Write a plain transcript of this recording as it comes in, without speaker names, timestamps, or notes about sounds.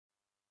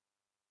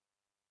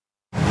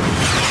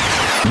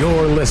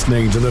You're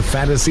listening to the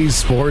Fantasy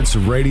Sports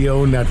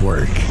Radio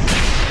Network.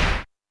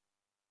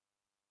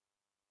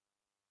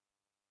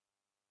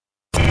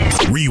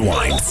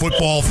 Rewind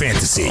Football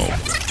Fantasy.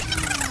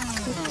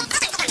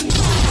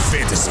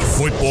 Fantasy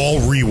Football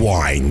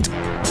Rewind.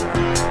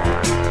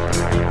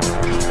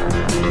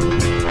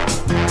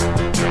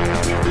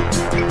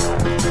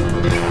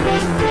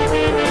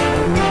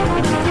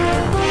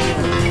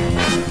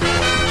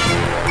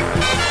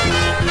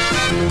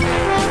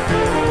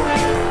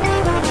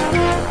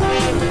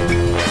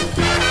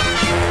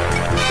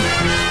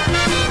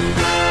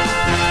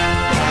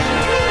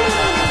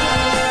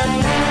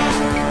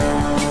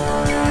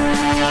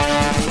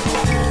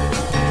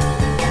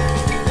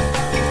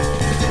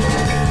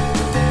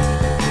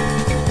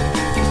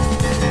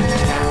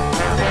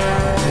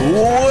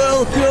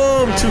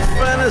 Welcome to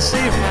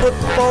Fantasy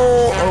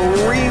Football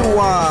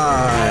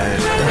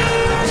Rewind,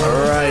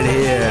 right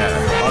here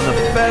on the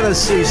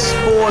Fantasy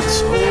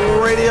Sports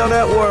Radio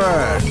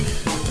Network.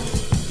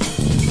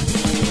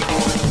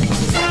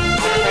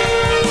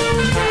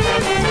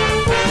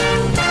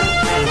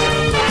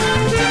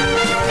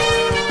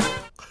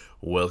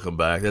 Welcome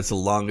back. That's the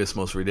longest,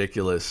 most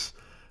ridiculous,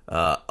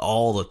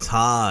 all the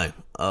time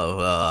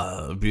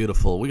of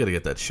beautiful. We got to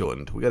get that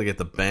shortened. We got to get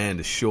the band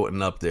to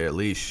shorten up their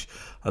leash.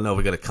 I know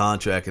we got a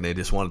contract and they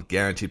just wanted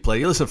guaranteed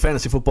play. You listen to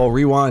Fantasy Football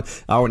Rewind,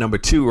 hour number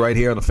 2 right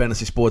here on the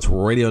Fantasy Sports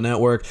Radio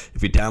Network.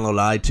 If you download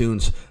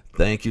iTunes,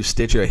 thank you,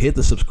 Stitcher. Hit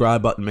the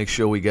subscribe button. Make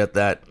sure we get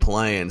that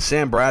playing.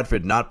 Sam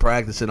Bradford not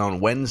practicing on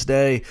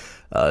Wednesday.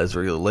 Is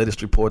the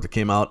latest report that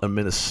came out of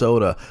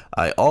Minnesota.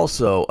 I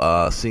also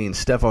seen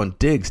Stephon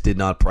Diggs did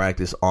not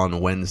practice on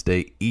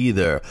Wednesday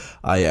either.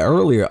 I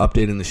earlier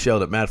updated in the show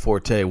that Matt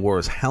Forte wore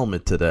his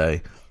helmet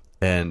today.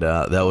 And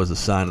that was a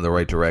sign in the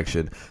right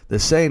direction. They're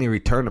saying he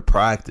returned to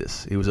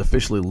practice. He was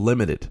officially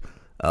limited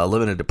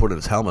to putting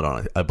his helmet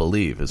on, I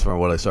believe, as far as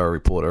what I saw a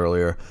report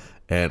earlier.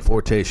 And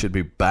Forte should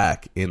be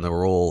back in the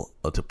role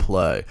to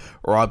play.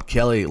 Rob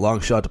Kelly, long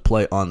shot to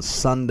play on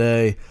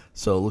Sunday.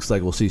 So it looks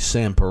like we'll see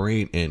Sam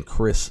Perrine and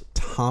Chris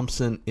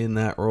Thompson in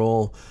that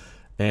role.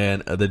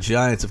 And the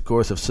Giants, of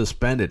course, have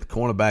suspended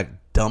cornerback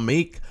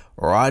Dominique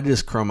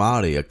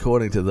Rodgers-Cromartie,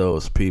 according to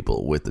those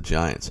people with the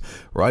Giants.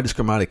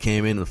 Rodgers-Cromartie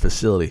came into the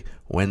facility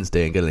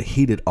Wednesday and got in a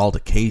heated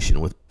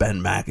altercation with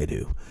Ben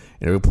McAdoo,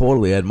 and it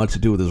reportedly had much to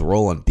do with his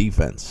role on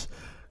defense.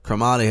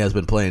 Cromartie has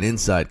been playing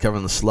inside,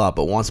 covering the slot,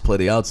 but wants to play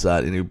the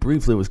outside, and he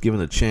briefly was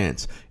given a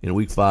chance in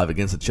Week 5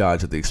 against the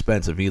Chargers at the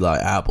expense of Eli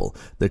Apple.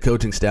 The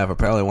coaching staff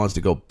apparently wants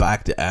to go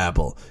back to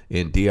Apple,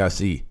 and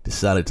DRC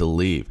decided to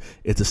leave.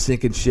 It's a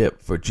sinking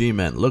ship for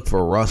G-Men. Look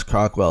for Ross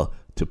Cockrell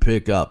to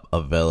pick up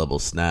available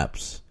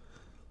snaps.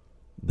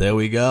 There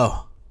we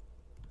go.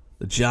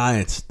 The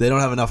Giants, they don't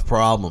have enough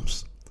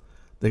problems.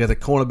 They got the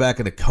cornerback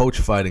and the coach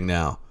fighting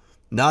now.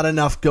 Not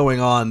enough going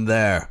on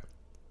there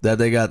that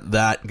they got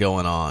that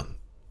going on.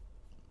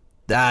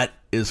 That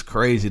is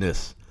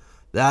craziness.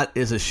 That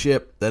is a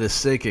ship that is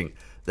sinking.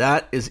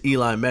 That is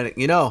Eli Manning.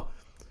 You know,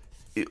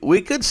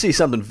 we could see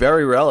something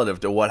very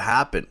relative to what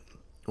happened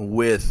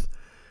with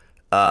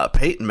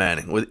Peyton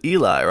Manning, with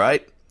Eli,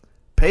 right?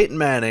 Peyton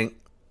Manning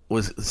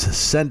was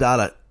sent out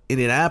of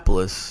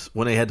Indianapolis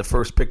when they had the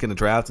first pick in the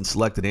draft and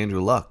selected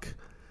Andrew Luck.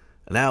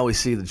 And now we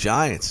see the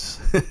Giants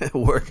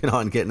working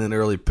on getting an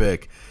early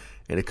pick,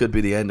 and it could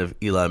be the end of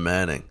Eli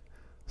Manning.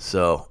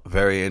 So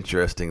very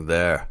interesting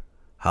there,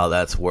 how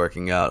that's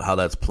working out, how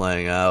that's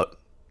playing out.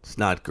 It's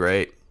not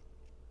great.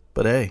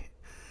 But hey,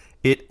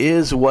 it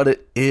is what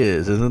it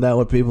is. Isn't that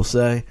what people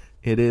say?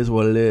 It is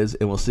what it is,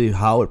 and we'll see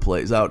how it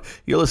plays out.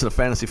 You're listening to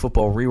Fantasy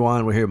Football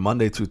Rewind. We're here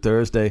Monday through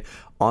Thursday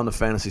on the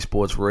Fantasy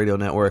Sports Radio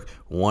Network,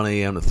 1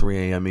 a.m. to 3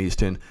 a.m.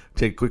 Eastern.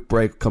 Take a quick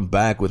break, come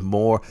back with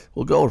more.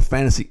 We'll go to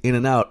Fantasy In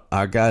and Out.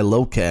 Our guy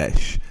Low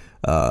Cash,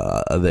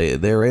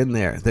 they're in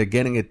there. They're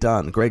getting it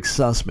done. Greg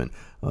Sussman.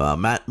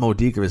 Matt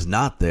Modica is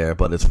not there,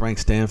 but it's Frank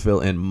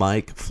Stanfield and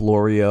Mike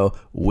Florio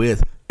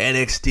with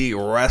NXT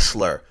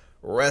Wrestler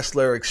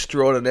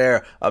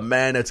extraordinaire, a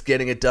man that's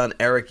getting it done,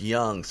 Eric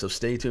Young. So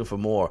stay tuned for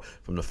more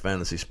from the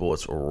Fantasy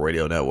Sports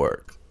Radio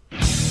Network.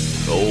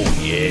 Oh,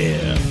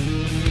 yeah.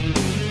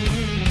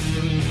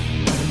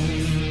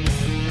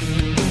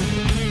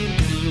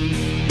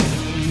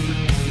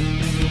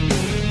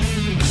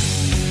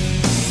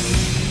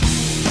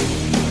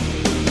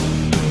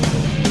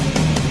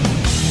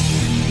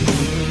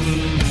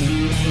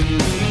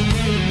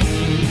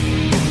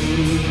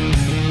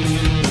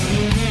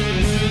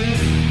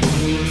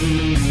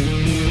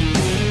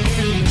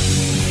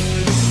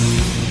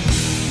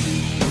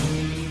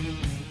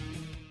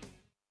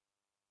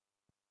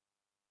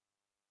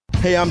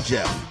 Hey, I'm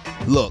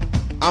Jeff. Look,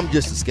 I'm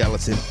just a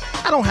skeleton.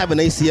 I don't have an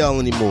ACL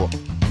anymore,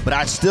 but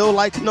I'd still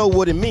like to know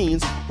what it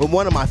means when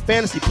one of my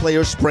fantasy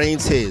players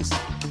sprains his.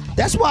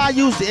 That's why I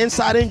use the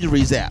Inside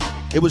Injuries app.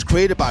 It was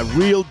created by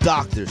real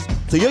doctors,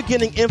 so you're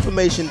getting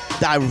information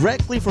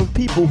directly from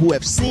people who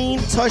have seen,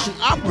 touched,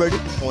 and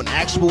operated on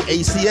actual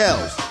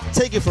ACLs.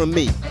 Take it from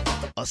me,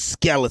 a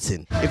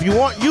skeleton. If you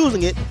aren't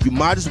using it, you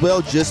might as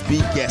well just be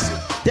guessing.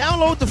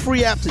 Download the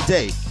free app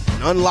today.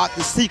 and unlock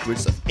the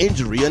secrets of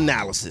injury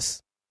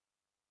analysis.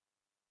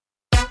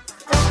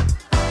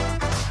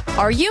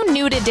 Are you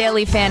new to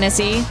daily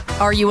fantasy?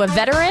 Are you a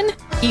veteran?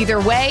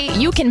 Either way,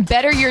 you can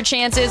better your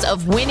chances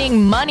of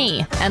winning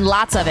money, and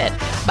lots of it,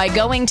 by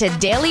going to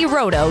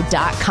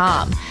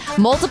dailyroto.com.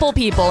 Multiple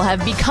people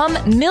have become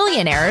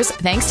millionaires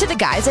thanks to the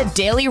guys at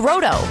Daily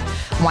Roto.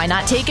 Why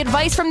not take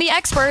advice from the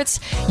experts?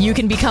 You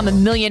can become a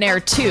millionaire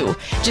too.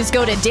 Just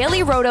go to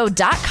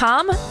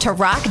dailyroto.com to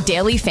rock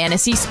daily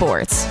fantasy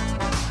sports.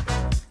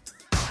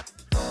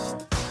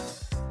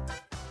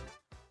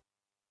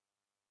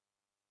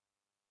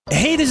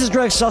 Hey, this is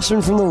Greg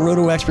Sussman from the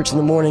Roto Experts in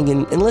the Morning,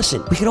 and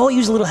listen, we can all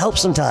use a little help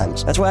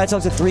sometimes. That's why I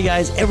talk to 3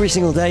 guys every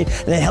single day,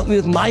 and they help me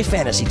with my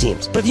fantasy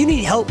teams. But if you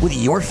need help with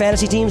your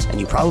fantasy teams, and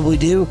you probably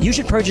do, you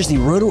should purchase the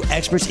Roto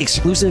Experts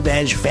Exclusive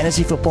Edge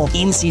Fantasy Football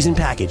In-Season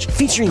Package,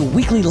 featuring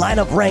weekly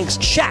lineup ranks,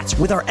 chats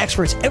with our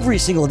experts every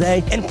single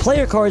day, and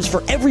player cards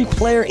for every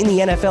player in the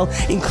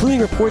NFL,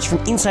 including reports from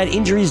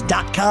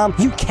InsideInjuries.com.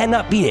 You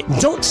cannot beat it.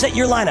 Don't set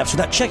your lineups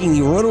without checking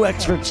the Roto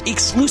Experts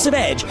Exclusive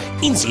Edge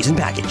In-Season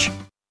Package.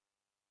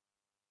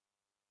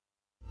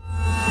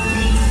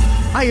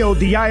 I owed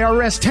the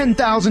IRS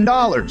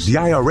 $10,000. The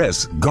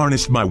IRS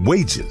garnished my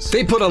wages.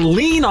 They put a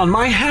lien on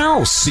my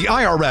house. The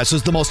IRS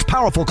is the most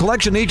powerful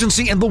collection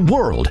agency in the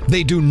world.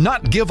 They do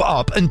not give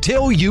up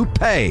until you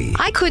pay.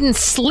 I couldn't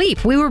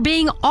sleep. We were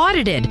being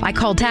audited. I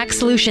called Tax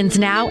Solutions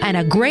Now, and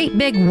a great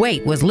big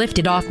weight was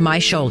lifted off my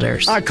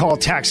shoulders. I called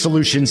Tax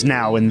Solutions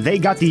Now, and they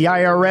got the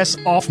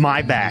IRS off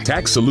my back.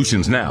 Tax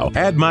Solutions Now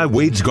had my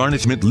wage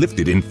garnishment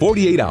lifted in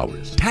 48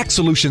 hours. Tax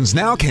Solutions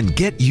Now can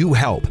get you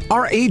help.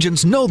 Our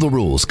agents know the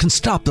rules, can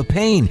stop the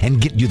pain, and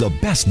get you the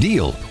best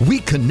deal. We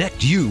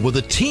connect you with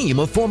a team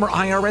of former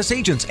IRS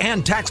agents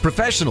and tax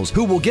professionals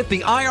who will get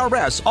the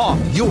IRS off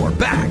your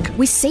back.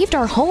 We saved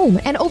our home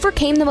and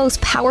overcame the most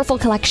powerful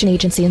collection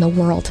agency in the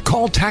world.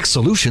 Call Tax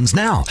Solutions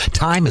now.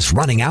 Time is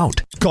running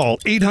out. Call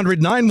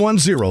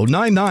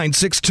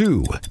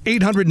 800-910-9962.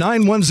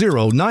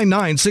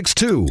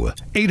 800-910-9962.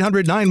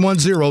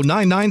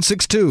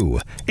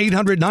 800-910-9962.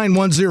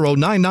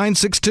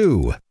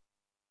 800-910-9962.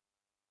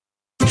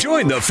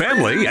 Join the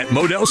family at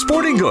Modell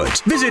Sporting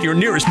Goods. Visit your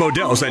nearest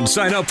Modell's and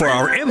sign up for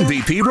our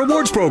MVP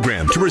Rewards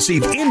program to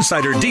receive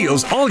insider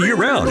deals all year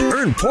round.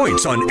 Earn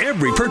points on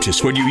every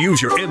purchase when you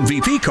use your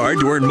MVP card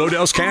to earn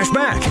Modell's cash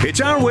back.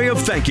 It's our way of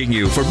thanking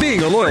you for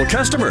being a loyal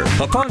customer.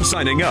 Upon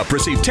signing up,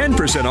 receive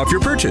 10% off your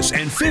purchase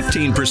and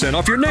 15%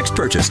 off your next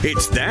purchase.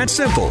 It's that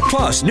simple.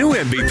 Plus, new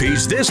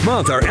MVPs this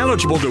month are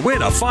eligible to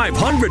win a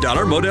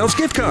 $500 Modell's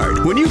gift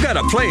card. When you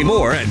gotta play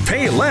more and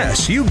pay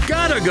less, you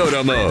gotta go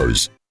to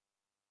Moe's.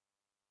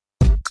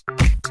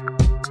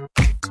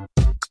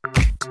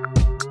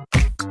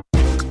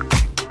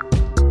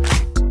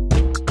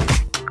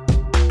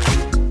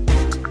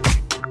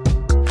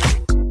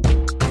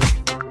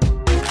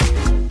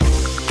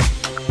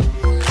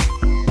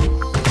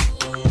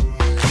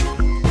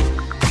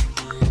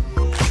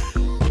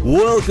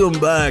 Welcome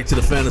back to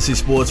the Fantasy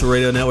Sports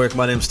Radio Network.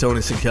 My name's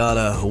Tony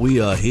Sincata. We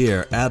are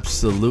here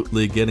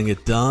absolutely getting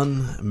it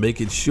done,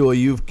 making sure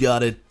you've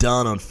got it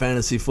done on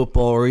Fantasy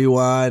Football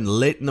Rewind,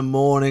 late in the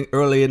morning,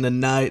 early in the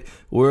night,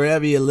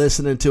 wherever you're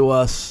listening to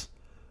us.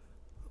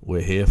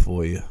 We're here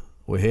for you.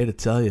 We're here to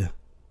tell you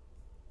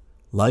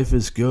life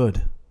is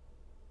good,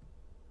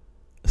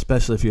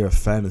 especially if you're a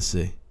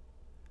fantasy.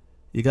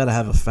 You got to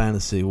have a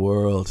fantasy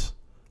world,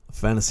 a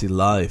fantasy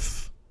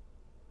life.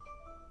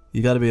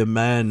 You got to be a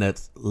man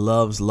that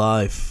loves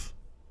life.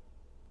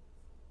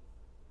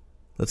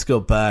 Let's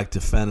go back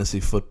to fantasy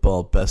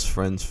football best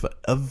friends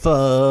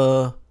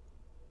forever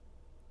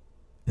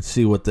and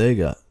see what they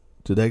got.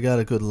 Do they got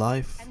a good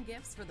life? And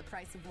gifts for the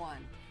price of one.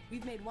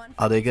 We've made one.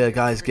 Are they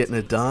guys getting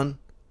it done?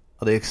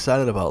 Are they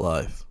excited about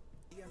life?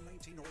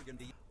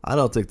 I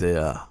don't think they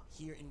are.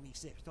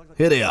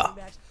 Here they are.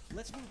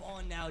 Let's move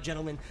on now,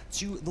 gentlemen,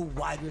 to the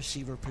wide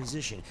receiver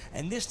position.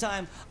 And this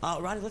time,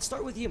 Ronnie, let's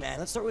start with you, man.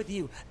 Let's start with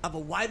you. Of a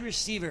wide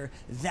receiver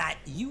that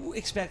you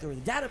expect, or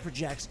the data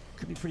projects,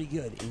 could be pretty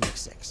good in week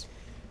 6.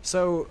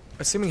 So,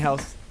 assuming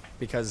health,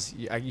 because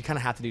you kind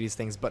of have to do these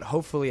things, but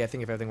hopefully, I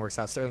think if everything works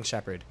out, Sterling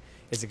Shepard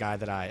is a guy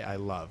that I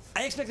love.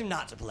 I expect him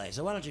not to play,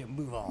 so why don't you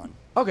move on?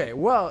 Okay,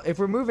 well, if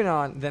we're moving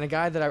on, then a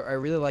guy that I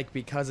really like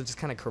because of just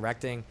kind of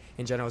correcting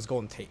in general is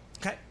Golden Tate.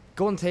 Okay.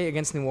 Golden Tate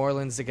against New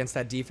Orleans, against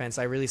that defense,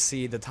 I really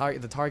see the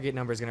target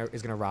number is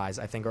gonna rise,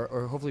 I think,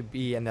 or hopefully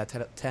be in that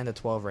 10 to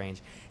 12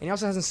 range. And he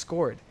also hasn't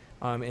scored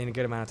in a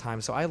good amount of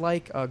time. So I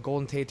like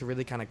Golden Tate to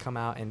really kind of come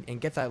out and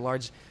get that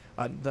large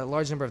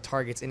number of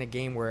targets in a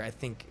game where I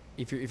think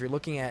if you're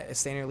looking at a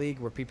standard league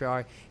where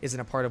PPR isn't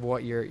a part of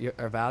what you're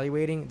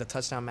evaluating, the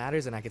touchdown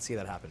matters, and I could see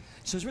that happen.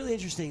 So it's really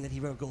interesting that he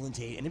wrote Golden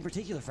Tate, and in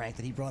particular, Frank,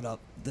 that he brought up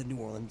the New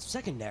Orleans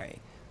secondary.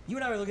 You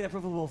and I were looking at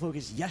Pro Football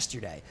Focus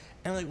yesterday,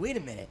 and we're like, wait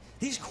a minute,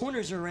 these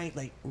corners are ranked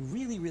like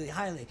really, really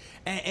highly.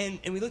 And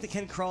we looked at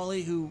Ken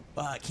Crawley, who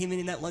came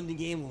in that London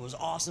game and was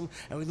awesome,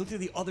 and we looked at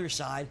the other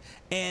side,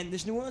 and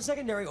this New Orleans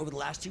secondary over the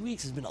last 2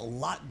 weeks has been a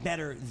lot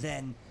better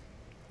than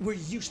we're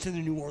used to the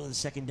New Orleans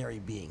secondary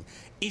being.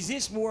 Is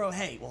this more of,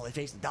 hey, well, they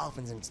face the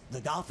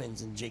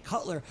Dolphins and Jay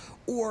Cutler,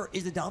 or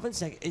is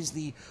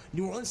the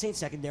New Orleans Saints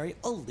secondary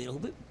a little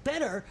bit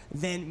better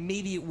than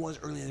maybe it was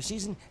earlier this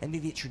season and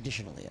maybe it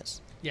traditionally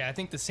is? Yeah, I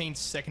think the Saints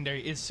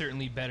secondary is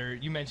certainly better.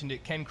 You mentioned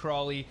it. Ken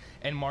Crawley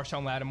and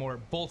Marshawn Lattimore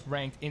both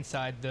ranked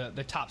inside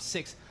the top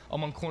 6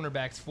 among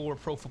cornerbacks for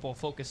Pro Football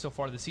Focus so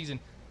far this season.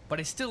 But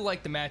I still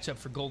like the matchup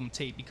for Golden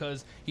Tate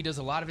because he does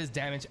a lot of his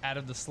damage out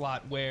of the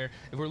slot, where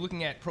if we're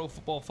looking at Pro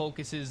Football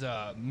Focus's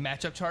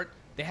matchup chart,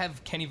 they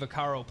have Kenny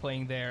Vaccaro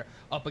playing there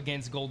up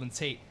against Golden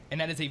Tate, and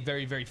that is a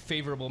very, very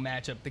favorable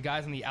matchup. The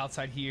guys on the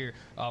outside here,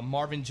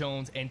 Marvin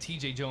Jones and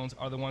TJ Jones,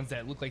 are the ones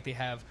that look like they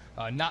have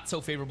not so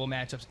favorable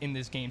matchups in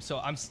this game. So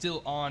I'm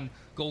still on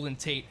Golden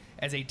Tate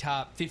as a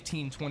top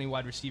 15-20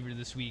 wide receiver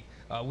this week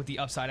with the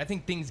upside. I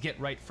think things get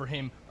right for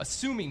him,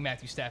 assuming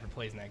Matthew Stafford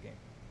plays in that game.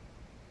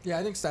 Yeah,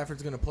 I think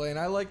Stafford's going to play, and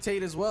I like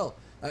Tate as well.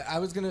 I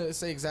was going to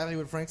say exactly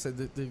what Frank said.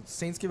 The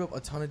Saints give up a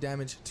ton of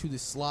damage to the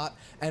slot,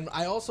 and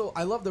I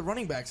love the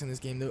running backs in this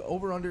game. The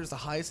over-under is the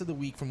highest of the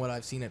week from what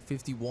I've seen at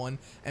 51,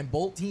 and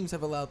both teams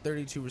have allowed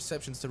 32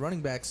 receptions to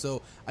running backs,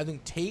 so I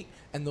think Tate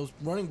and those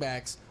running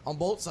backs on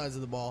both sides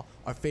of the ball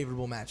are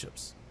favorable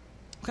matchups.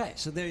 Okay,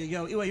 so there you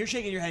go. Well, you're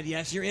shaking your head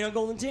yes. You're in on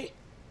Golden Tate?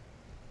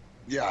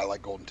 Yeah, I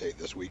like Golden Tate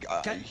this week.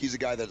 He's a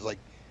guy that's like,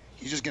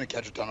 he's just going to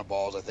catch a ton of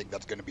balls. I think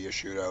that's going to be a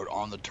shootout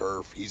on the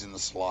turf. He's in the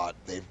slot.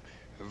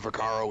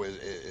 Vaccaro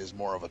is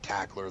more of a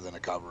tackler than a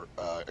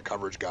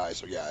coverage guy.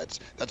 So yeah,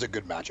 that's a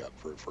good matchup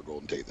for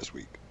Golden Tate this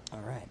week. All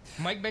right.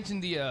 Mike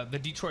mentioned the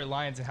Detroit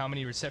Lions and how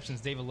many receptions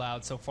they've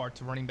allowed so far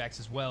to running backs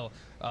as well.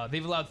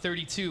 They've allowed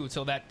 32,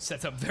 so that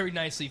sets up very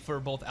nicely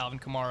for both Alvin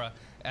Kamara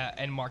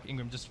and Mark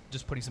Ingram.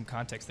 Just putting some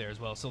context there as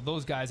well. So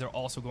those guys are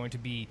also going to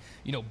be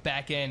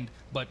back end,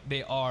 but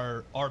they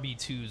are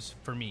RB2s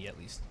for me at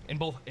least in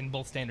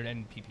both standard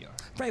and PPR.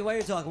 Frank, while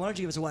you're talking, why don't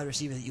you give us a wide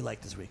receiver that you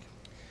like this week?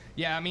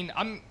 Yeah, I mean,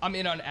 I'm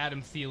in on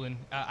Adam Thielen.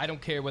 I don't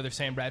care whether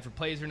Sam Bradford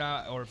plays or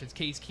not, or if it's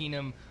Case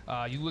Keenum.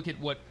 You look at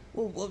what.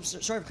 Well,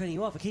 sorry for cutting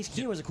you off, but Case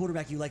Keenum was a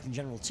quarterback you liked in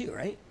general too,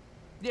 right?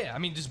 Yeah, I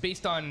mean, just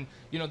based on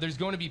there's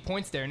going to be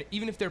points there, and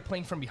even if they're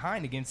playing from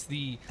behind against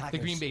the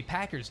Green Bay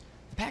Packers,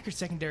 the Packers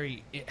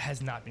secondary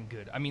has not been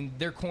good. I mean,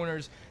 their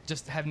corners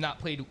just have not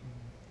played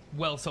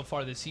well so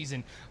far this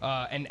season.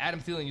 And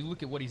Adam Thielen, you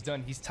look at what he's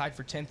done. He's tied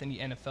for 10th in the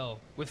NFL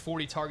with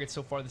 40 targets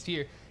so far this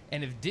year.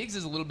 And if Diggs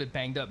is a little bit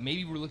banged up,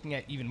 maybe we're looking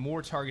at even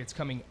more targets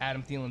coming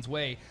Adam Thielen's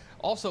way.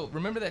 Also,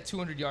 remember that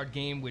 200-yard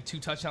game with 2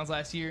 touchdowns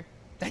last year?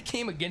 That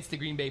came against the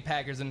Green Bay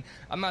Packers, and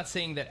I'm not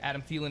saying that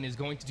Adam Thielen is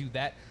going to do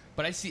that,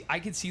 but I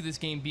could see this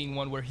game being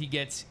one where he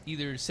gets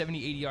either 70,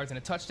 80 yards and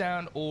a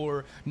touchdown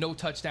or no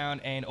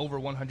touchdown and over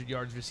 100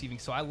 yards receiving.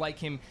 So I like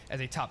him as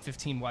a top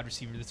 15 wide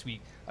receiver this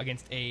week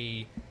against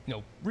a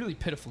really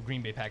pitiful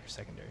Green Bay Packers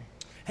secondary.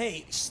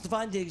 Hey,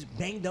 Stephon Diggs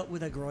banged up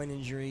with a groin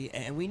injury,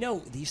 and we know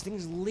these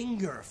things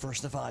linger for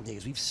Stephon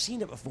Diggs. We've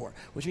seen it before,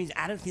 which means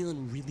Adam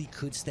Thielen really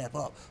could step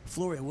up.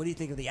 Florian, what do you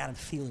think of the Adam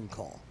Thielen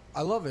call?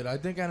 I love it. I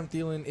think Adam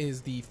Thielen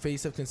is the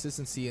face of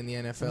consistency in the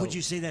NFL. Would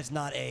you say that's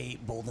not a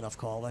bold enough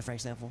call by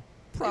Frank Stanfield?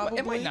 Probably.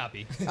 It might not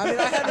be. I mean,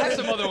 I have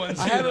some other ones.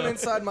 I have him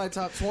inside my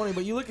top 20,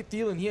 but you look at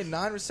Thielen, he had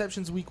 9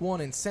 receptions week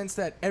 1, and since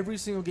that, every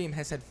single game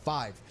has had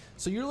 5.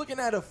 So you're looking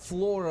at a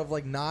floor of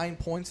like 9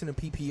 points in a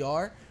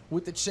PPR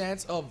with the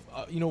chance of,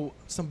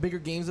 some bigger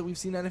games that we've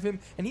seen out of him.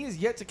 And he has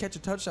yet to catch a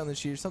touchdown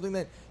this year, something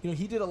that,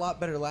 he did a lot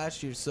better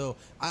last year. So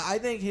I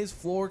think his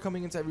floor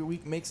coming into every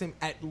week makes him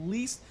at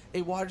least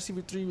a wide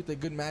receiver 3 with a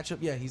good matchup.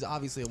 Yeah, he's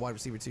obviously a wide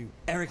receiver 2.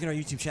 Eric in our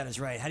YouTube chat is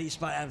right. How do you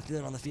spot Adam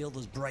Thielen on the field?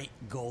 Those bright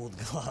gold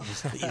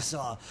gloves that you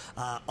saw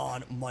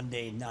on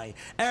Monday night.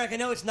 Eric, I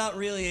know it's not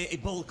really a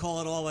bold call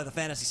at all by the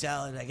Fantasy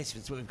Salad. I guess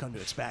it's what we've come to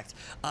expect.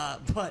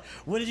 But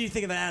what did you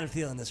think about Adam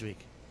Thielen this week?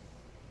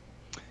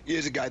 He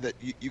is a guy that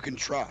you can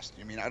trust.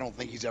 I mean, I don't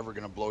think he's ever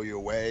going to blow you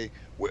away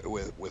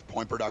with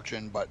point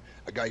production, but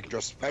a guy you can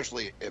trust,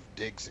 especially if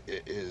Diggs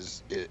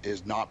is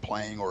not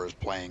playing or is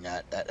playing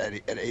at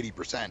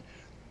 80%.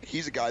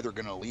 He's a guy they're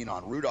going to lean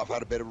on. Rudolph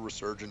had a bit of a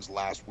resurgence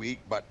last week,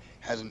 but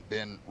hasn't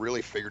been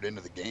really figured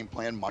into the game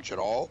plan much at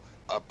all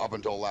up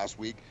until last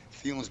week.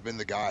 Thielen's been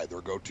the guy,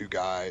 their go-to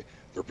guy,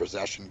 their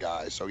possession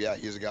guy. So, yeah,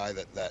 he's a guy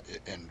that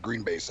in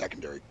Green Bay's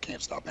secondary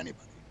can't stop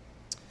anybody.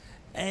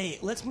 Hey,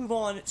 let's move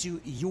on to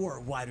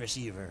your wide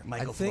receiver,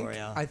 Michael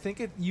Florio. I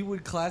think you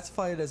would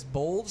classify it as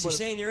bold. So you're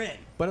saying you're in.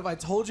 But if I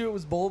told you it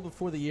was bold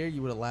before the year,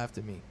 you would have laughed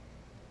at me.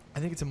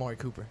 I think it's Amari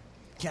Cooper.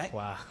 Okay.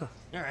 Wow.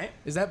 All right.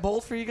 Is that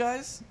bold for you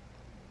guys?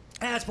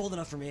 That's bold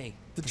enough for me.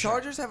 The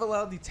Chargers have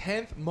allowed the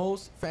 10th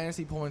most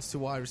fantasy points to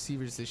wide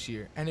receivers this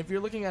year. And if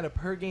you're looking at a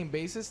per-game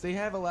basis, they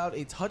have allowed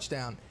a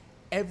touchdown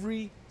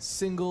every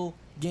single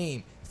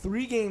game.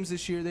 3 games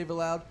this year, they've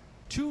allowed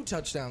 2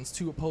 touchdowns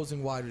to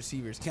opposing wide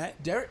receivers. Okay.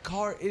 Derek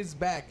Carr is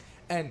back.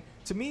 And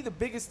to me, the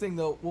biggest thing,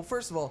 though, well,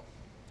 first of all,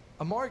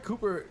 Amari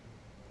Cooper,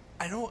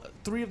 I know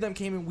 3 of them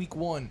came in week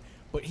 1,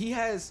 but he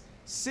has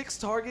 6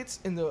 targets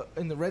in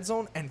the red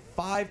zone and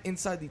 5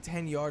 inside the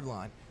 10-yard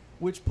line,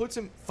 which puts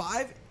him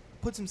tied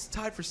for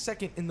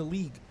 2nd in the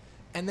league.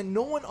 And then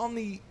no one on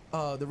the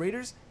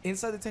Raiders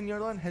inside the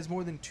 10-yard line has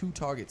more than 2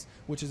 targets,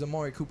 which is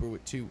Amari Cooper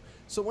with 2.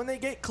 So when they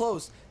get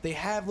close, they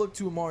have looked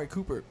to Amari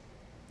Cooper.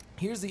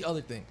 Here's the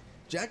other thing.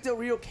 Jack Del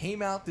Rio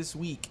came out this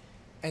week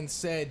and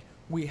said,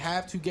 we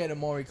have to get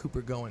Amari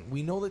Cooper going.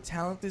 We know the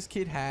talent this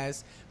kid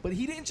has, but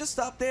he didn't just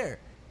stop there.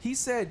 He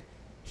said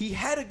he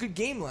had a good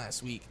game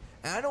last week.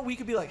 And I know we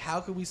could be like, how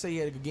could we say he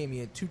had a good game? He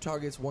had 2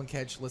 targets, 1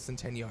 catch, less than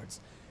 10 yards.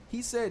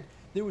 He said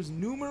there was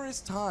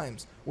numerous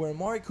times where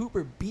Amari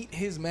Cooper beat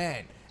his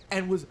man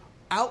and was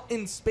out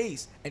in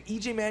space, and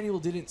E.J. Manuel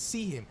didn't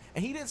see him.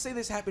 And he didn't say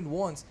this happened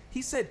once.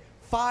 He said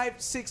 5,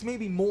 6,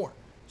 maybe more.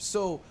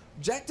 So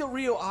Jack Del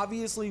Rio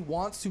obviously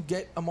wants to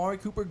get Amari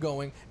Cooper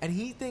going, and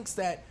he thinks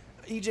that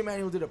E.J.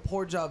 Manuel did a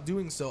poor job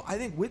doing so. I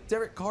think with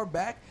Derek Carr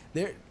back,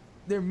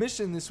 their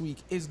mission this week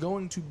is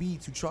going to be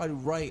to try to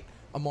right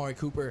Amari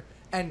Cooper.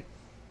 And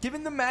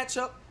given the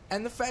matchup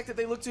and the fact that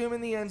they look to him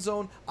in the end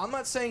zone, I'm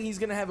not saying he's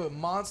going to have a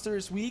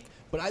monstrous week,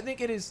 but I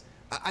think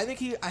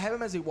I have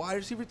him as a wide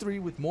receiver 3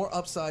 with more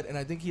upside, and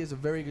I think he has a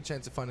very good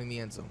chance of finding the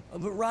end zone.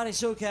 But Ronnie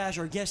Sokash,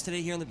 our guest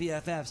today here on the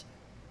BFFs,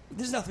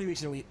 this is not 3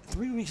 weeks in a week.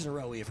 3 weeks in a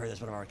row we have heard this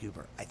about Amari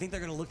Cooper. I think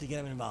they're going to look to get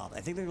him involved. I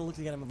think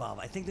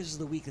this is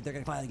the week that they're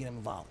going to finally get him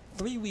involved.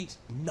 3 weeks,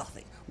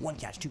 nothing. 1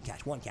 catch, 2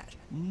 catch, 1 catch.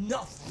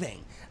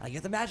 Nothing. I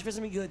get the matchup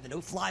isn't good. The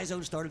no-fly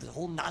zone started this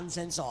whole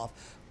nonsense off.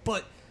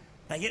 But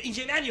I get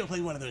E.J. Manuel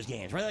played one of those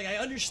games, right? Like, I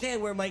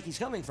understand where Mikey's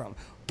coming from.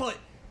 But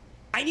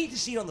I need to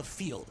see it on the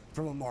field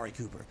from Amari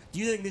Cooper. Do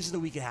you think this is the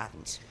week it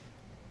happens?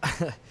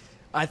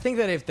 I think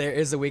that if there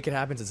is a week it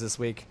happens, it's this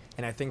week.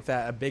 And I think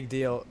that a big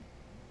deal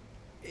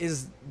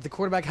is the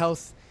quarterback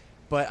health,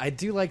 but I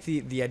do like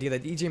the idea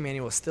that E.J.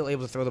 Manuel is still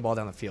able to throw the ball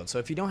down the field. So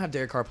if you don't have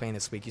Derek Carr playing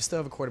this week, you still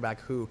have a quarterback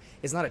who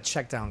is not a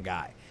check down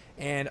guy.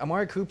 And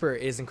Amari Cooper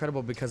is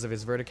incredible because of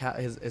his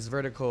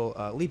vertical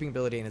leaping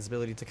ability and his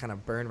ability to kind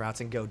of burn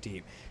routes and go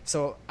deep.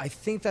 So I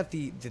think that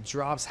the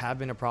drops have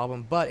been a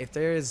problem, but if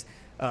there is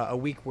a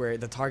week where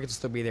the targets will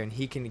still be there and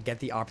he can get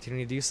the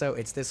opportunity to do so,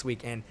 it's this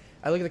week. And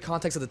I look at the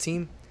context of the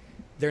team.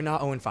 They're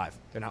not 0-5.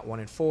 They're not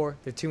 1-4.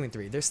 They're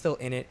 2-3. They're still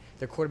in it.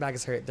 Their quarterback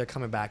is hurt. They're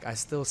coming back. I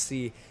still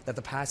see that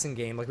the passing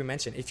game, like we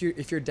mentioned, if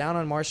you're down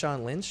on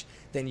Marshawn Lynch,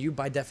 then you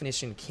by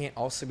definition can't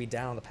also be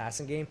down on the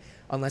passing game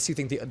unless you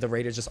think the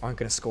Raiders just aren't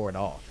going to score at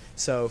all.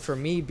 So for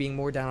me, being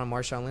more down on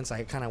Marshawn Lynch,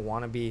 I kind of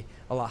want to be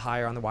a lot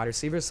higher on the wide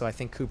receivers. So I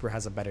think Cooper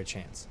has a better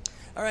chance.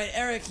 All right,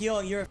 Eric,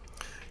 you're.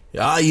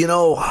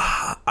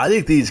 I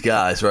think these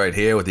guys right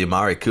here with the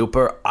Amari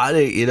Cooper, I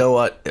think, you know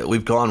what,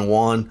 we've gone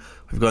 1,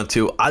 we've gone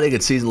 2. I think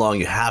it's season long.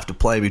 You have to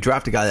play him. You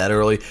draft a guy that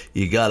early,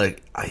 you gotta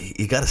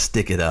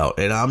stick it out.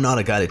 And I'm not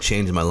a guy that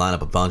changes my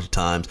lineup a bunch of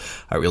times.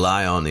 I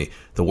rely on the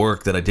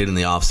work that I did in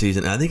the offseason.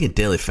 And I think in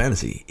daily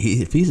fantasy,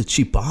 if he's a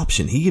cheap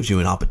option, he gives you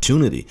an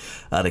opportunity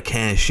to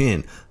cash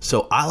in.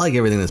 So I like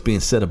everything that's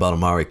being said about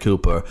Amari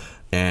Cooper.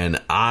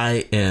 And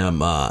I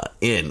am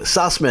in.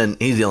 Sussman,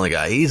 he's the only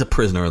guy. He's a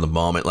prisoner in the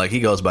moment. Like, he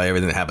goes by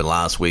everything that happened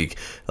last week.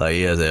 Like,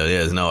 he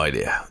has no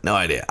idea. No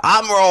idea.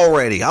 I'm all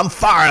ready. I'm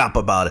fired up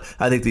about it.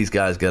 I think these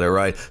guys get it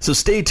right. So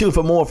stay tuned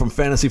for more from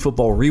Fantasy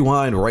Football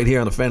Rewind right here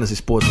on the Fantasy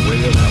Sports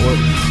Radio Network.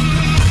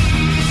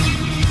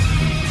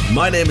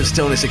 My name is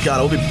Tony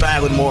Cicada. We'll be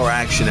back with more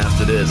action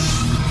after this.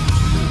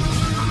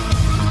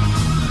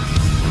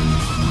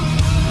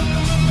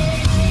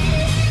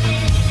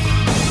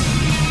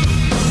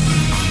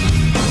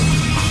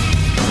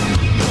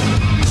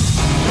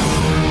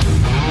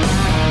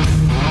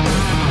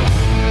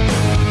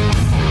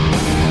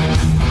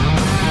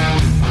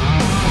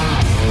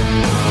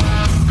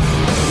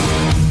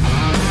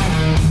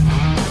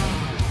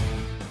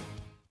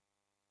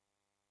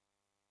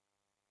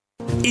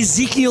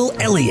 Ezekiel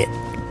Elliott,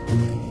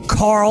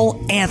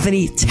 Carl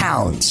Anthony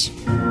Towns,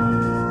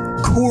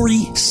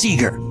 Corey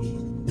Seager.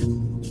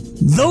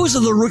 Those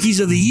are the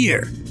rookies of the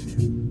year,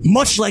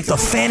 much like the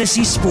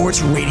Fantasy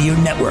Sports Radio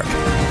Network.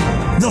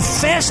 The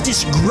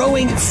fastest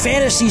growing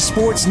fantasy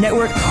sports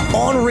network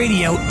on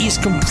radio is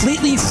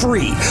completely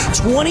free,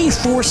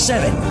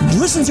 24/7.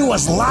 Listen to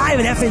us live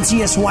at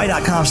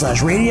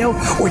fntsy.com/radio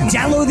or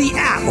download the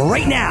app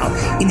right now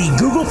in the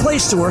Google Play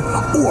Store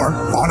or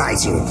on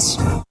iTunes.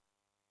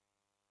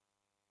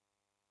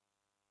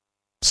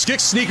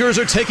 Skix sneakers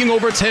are taking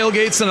over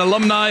tailgates and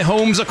alumni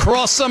homes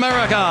across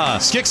America.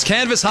 Skix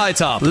canvas high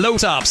top, low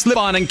top,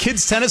 slip-on, and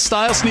kids tennis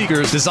style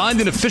sneakers designed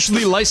in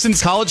officially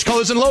licensed college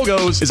colors and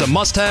logos is a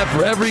must-have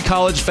for every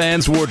college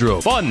fan's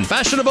wardrobe. Fun,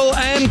 fashionable,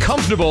 and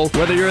comfortable.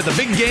 Whether you're at the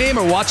big game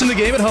or watching the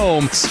game at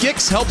home,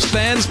 Skix helps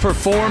fans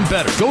perform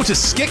better. Go to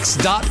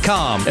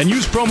Skix.com and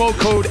use promo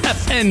code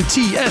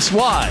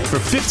FNTSY for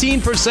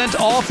 15%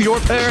 off your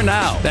pair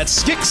now.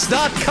 That's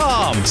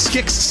Skix.com.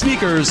 Skix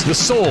sneakers, the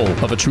soul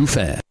of a true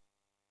fan.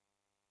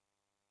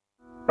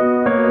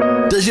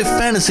 Does your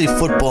fantasy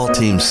football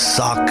team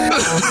suck?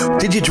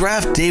 Did you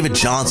draft David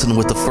Johnson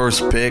with the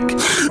first pick?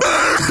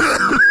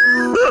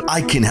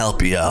 I can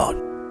help you out.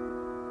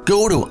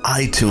 Go to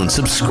iTunes,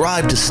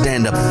 subscribe to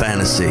Stand Up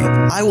Fantasy.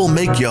 I will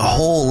make your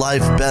whole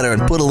life better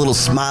and put a little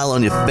smile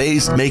on your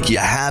face, make you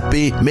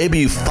happy. Maybe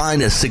you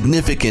find a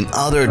significant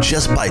other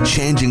just by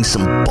changing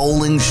some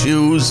bowling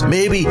shoes.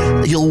 Maybe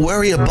you'll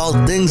worry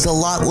about things a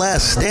lot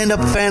less. Stand Up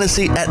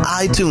Fantasy at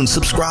iTunes.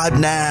 Subscribe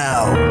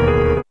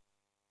now.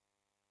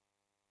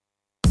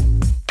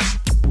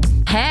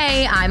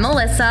 Hey, I'm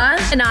Melissa.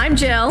 And I'm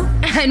Jill.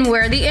 And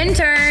we're the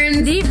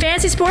interns. The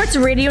Fantasy Sports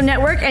Radio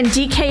Network and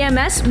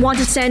DKMS want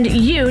to send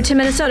you to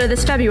Minnesota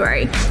this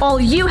February. All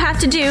you have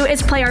to do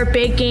is play our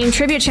Big Game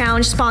Trivia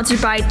Challenge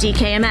sponsored by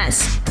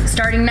DKMS.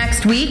 Starting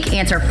next week,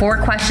 answer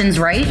 4 questions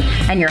right,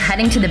 and you're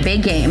heading to the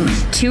big game.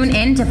 Tune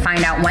in to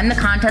find out when the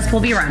contest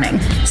will be running.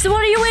 So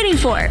what are you waiting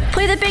for?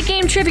 Play the Big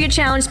Game Trivia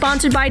Challenge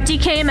sponsored by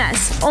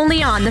DKMS,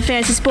 only on the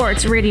Fantasy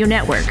Sports Radio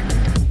Network.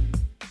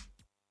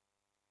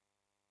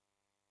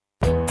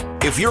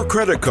 If your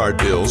credit card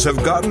bills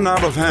have gotten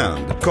out of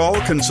hand, call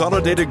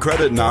Consolidated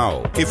Credit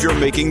now. If you're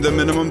making the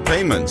minimum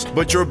payments,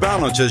 but your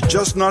balance is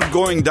just not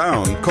going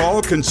down,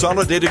 call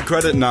Consolidated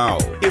Credit now.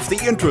 If the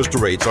interest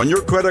rates on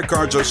your credit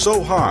cards are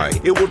so high,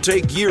 it will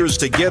take years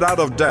to get out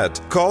of debt,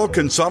 call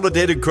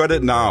Consolidated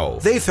Credit now.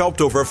 They've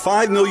helped over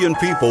 5 million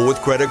people with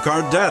credit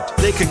card debt.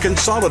 They can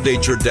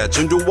consolidate your debts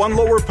into one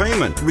lower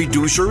payment,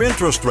 reduce your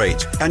interest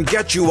rates, and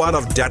get you out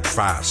of debt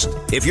fast.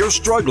 If you're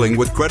struggling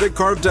with credit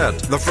card debt,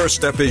 the first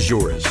step is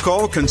yours.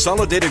 Call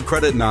Consolidated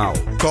Credit now.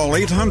 Call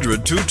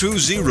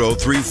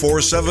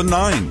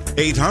 800-220-3479.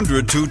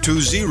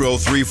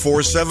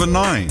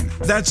 800-220-3479.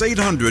 That's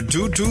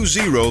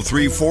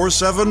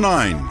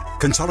 800-220-3479.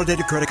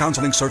 Consolidated Credit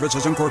Counseling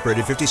Services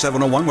Incorporated,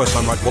 5701 West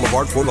Sunrise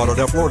Boulevard, Fort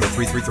Lauderdale, Florida,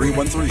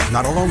 33313.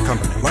 Not a loan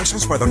company.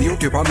 Licensed by the New York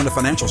Department of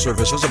Financial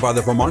Services and by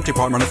the Vermont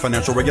Department of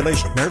Financial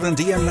Regulation. Maryland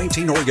DM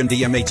 19, Oregon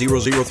DM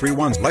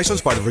 80031.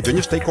 Licensed by the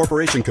Virginia State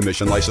Corporation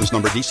Commission. License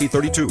number DC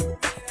 32.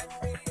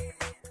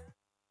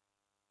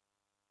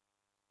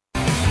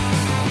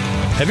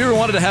 Have you ever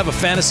wanted to have a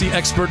fantasy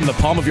expert in the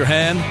palm of your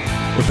hand?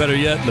 Or better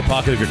yet, in the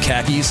pocket of your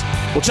khakis?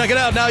 Well, check it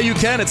out. Now you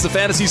can. It's the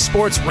Fantasy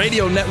Sports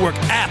Radio Network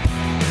app.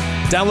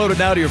 Download it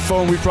now to your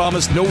phone, we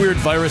promise. No weird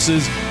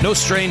viruses, no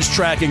strange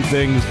tracking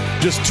things.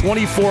 Just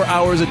 24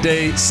 hours a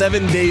day,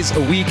 7 days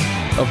a week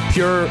of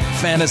pure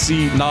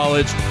fantasy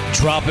knowledge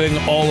dropping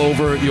all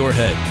over your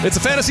head. It's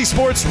the Fantasy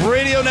Sports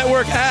Radio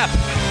Network app.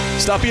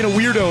 Stop being a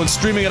weirdo and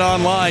streaming it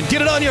online.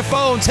 Get it on your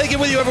phone. Take it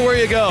with you everywhere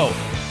you go.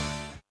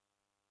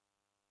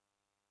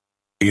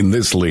 In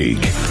This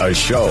League, a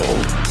show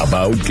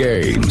about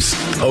games,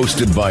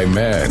 hosted by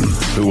men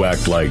who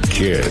act like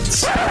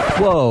kids.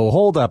 Whoa,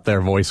 hold up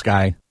there, voice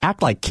guy.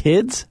 Act like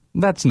kids?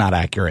 That's not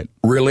accurate.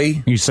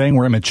 Really? You saying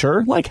we're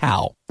immature? Like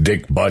how?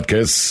 Dick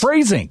Butkus.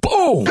 Phrasing.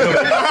 Boom!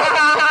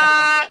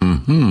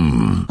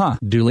 Mm-hmm. Huh,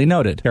 duly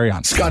noted. Carry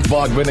on. Scott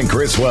Bogman and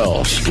Chris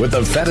Welsh with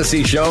the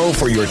fantasy show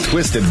for your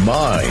twisted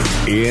mind.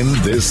 In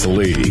This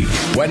League.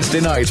 Wednesday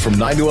nights from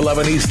 9 to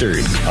 11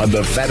 Eastern on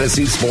the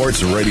Fantasy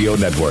Sports Radio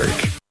Network.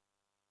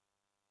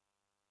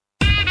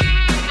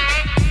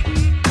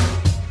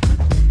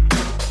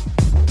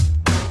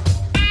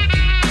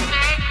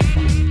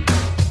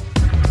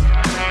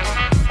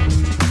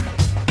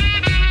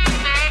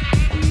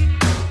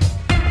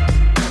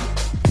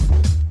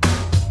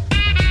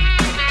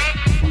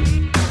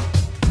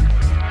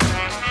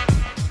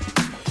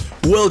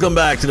 Welcome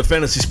back to the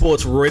Fantasy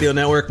Sports Radio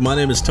Network. My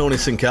name is Tony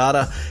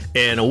Sincata,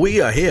 and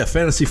we are here,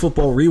 Fantasy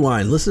Football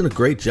Rewind. Listen, a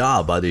great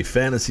job by the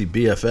Fantasy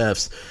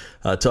BFFs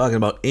talking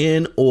about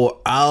in or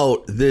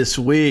out this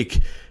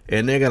week,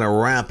 and they're going to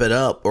wrap it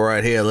up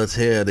right here. Let's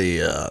hear the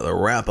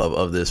wrap-up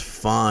of this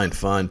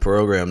fine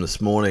program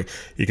this morning.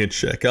 You can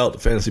check out the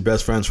Fantasy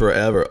Best Friends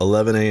Forever,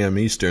 11 a.m.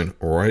 Eastern,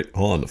 right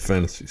on the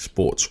Fantasy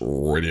Sports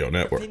Radio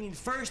Network. Opinion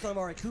first on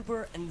Amari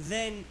Cooper, and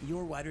then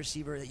your wide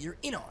receiver that you're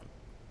in on.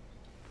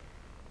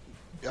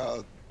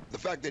 The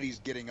fact that he's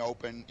getting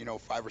open,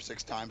 5 or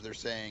 6 times they're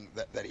saying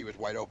that he was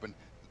wide open.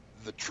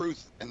 The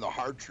truth and the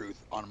hard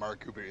truth on Amari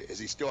Cooper is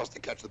he still has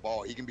to catch the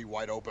ball. He can be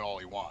wide open all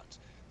he wants.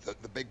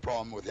 The big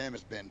problem with him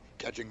has been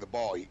catching the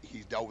ball.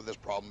 He's dealt with this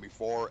problem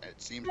before, and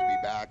it seems to be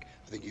back.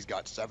 I think he's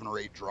got 7 or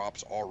 8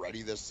 drops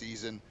already this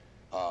season.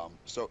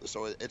 So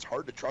it's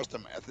hard to trust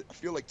him. I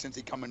feel like since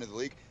he come into the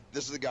league,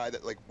 this is a guy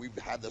that, we've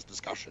had this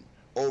discussion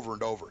over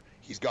and over.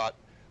 He's got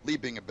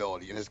leaping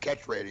ability and his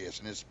catch radius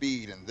and his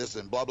speed and this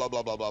and blah, blah,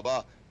 blah, blah, blah,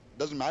 blah.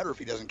 Doesn't matter if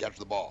he doesn't catch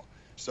the ball.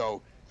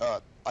 So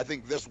I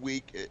think this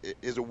week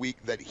is a week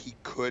that he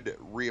could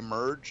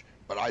reemerge,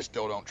 but I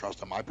still don't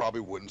trust him. I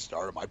probably wouldn't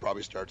start him. I'd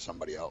probably start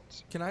somebody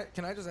else. Can I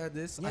just add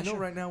this? Yeah, I know sure.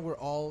 right now we're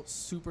all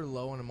super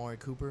low on Amari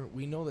Cooper.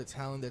 We know the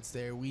talent that's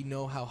there. We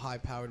know how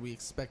high-powered we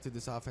expected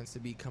this offense to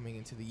be coming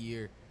into the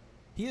year.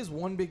 He has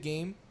one big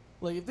game.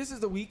 If this is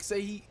the week, say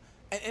he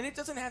 – and it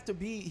doesn't have to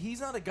be – he's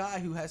not a guy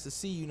who has to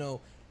see,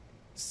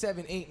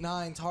 7, 8,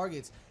 9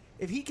 targets.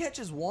 If he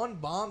catches one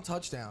bomb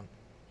touchdown,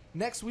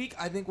 next week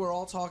I think we're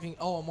all talking,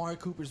 Amari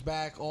Cooper's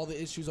back, all the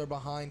issues are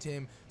behind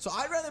him. So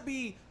I'd rather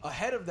be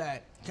ahead of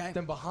that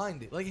than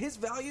behind it. His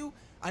value,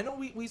 I know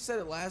we said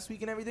it last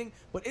week and everything,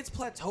 but it's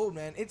plateaued,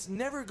 man. It's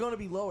never going to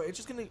be lower. It's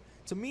just going to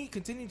to me,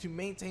 continue to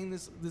maintain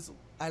this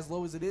as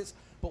low as it is.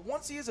 But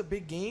once he has a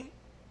big game,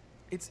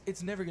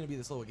 it's never going to be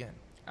this low again.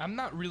 I'm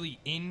not really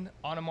in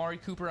on Amari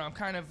Cooper. I'm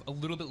kind of a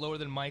little bit lower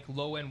than Mike,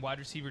 low-end wide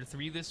receiver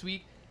 3 this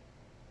week.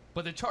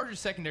 But the Chargers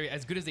secondary,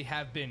 as good as they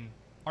have been,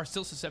 are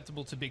still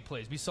susceptible to big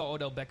plays. We saw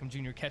Odell Beckham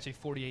Jr. catch a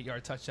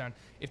 48-yard touchdown.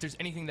 If there's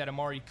anything that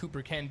Amari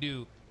Cooper can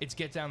do, it's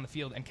get down the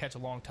field and catch a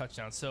long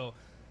touchdown. So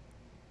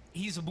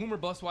he's a boomer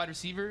bust wide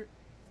receiver,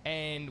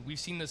 and we've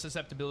seen the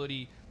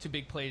susceptibility to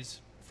big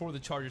plays for the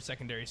Chargers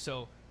secondary.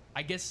 So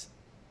I guess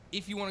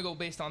if you want to go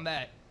based on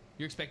that,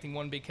 you're expecting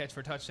one big catch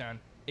for a touchdown.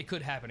 It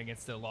could happen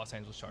against the Los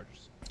Angeles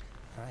Chargers.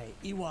 All right,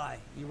 EY,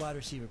 your wide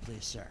receiver,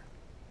 please, sir.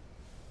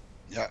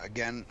 Yeah,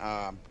 again,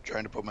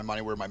 trying to put my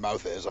money where my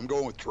mouth is. I'm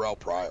going with Terrell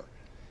Pryor.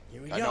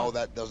 Here we I go. know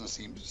that doesn't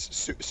seem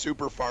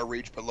super far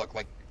reach, but look,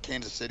 like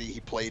Kansas City, he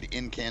played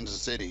in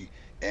Kansas City,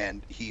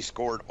 and he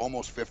scored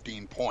almost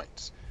 15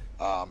 points.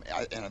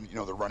 And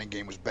the running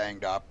game was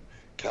banged up.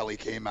 Kelly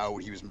came out.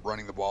 He was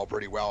running the ball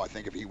pretty well. I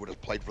think if he would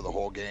have played for the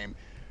whole game,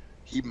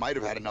 he might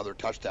have had another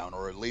touchdown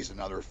or at least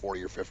another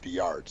 40 or 50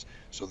 yards.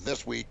 So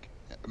this week,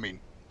 I mean,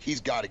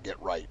 he's got to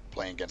get right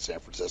playing against San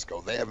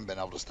Francisco. They haven't been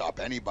able to stop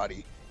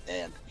anybody,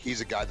 and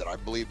he's a guy that I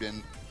believed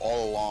in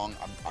all along.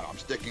 I'm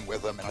sticking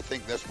with him, and I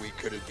think this week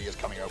could be his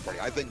coming out party.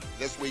 I think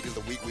this week is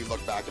the week we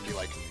look back and be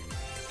like,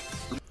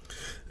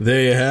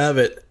 there you have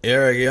it.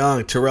 Eric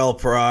Young, Terrell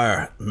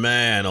Pryor.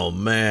 Man, oh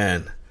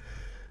man.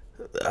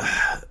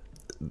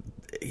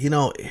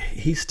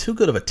 He's too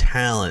good of a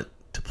talent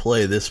to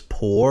play this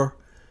poor.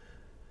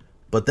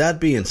 But that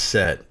being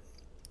said,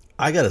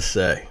 I got to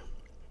say,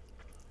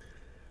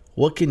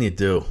 what can you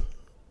do?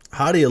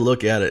 How do you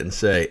look at it and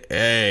say,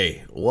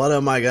 hey, what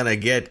am I going to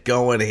get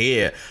going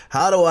here?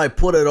 How do I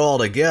put it all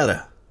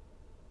together?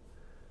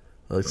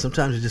 Well,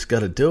 sometimes you just got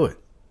to do it.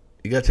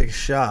 You got to take a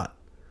shot.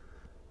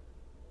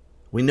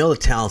 We know the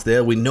talent's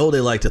there. We know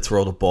they like to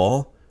throw the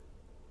ball.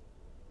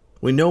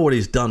 We know what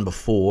he's done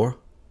before.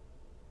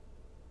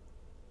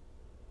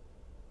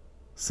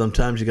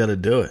 Sometimes you got to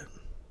do it.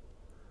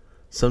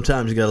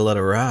 Sometimes you got to let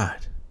it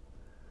ride.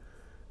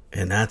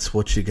 And that's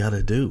what you got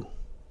to do.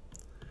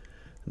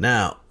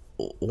 Now,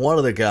 one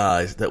of the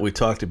guys that we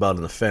talked about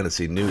in the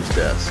fantasy news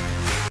desk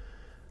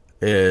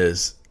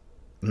is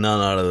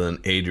none other than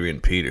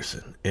Adrian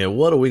Peterson. And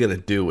what are we going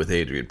to do with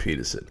Adrian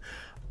Peterson?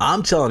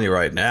 I'm telling you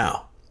right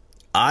now,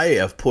 I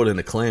have put in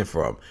a claim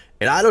for him.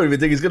 And I don't even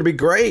think he's going to be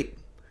great.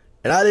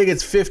 And I think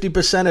it's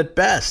 50% at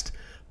best.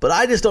 But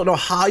I just don't know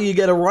how you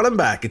get a running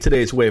back in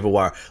today's waiver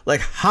wire.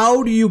 Like,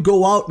 how do you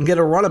go out and get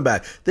a running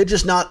back? They're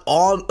just not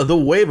on the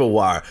waiver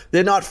wire.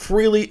 They're not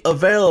freely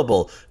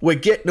available. We're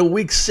getting to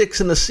week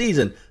 6 in the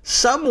season.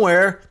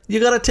 Somewhere,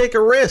 you got to take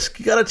a risk.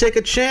 You got to take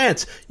a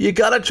chance. You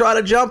got to try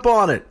to jump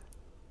on it.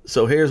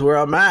 So here's where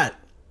I'm at.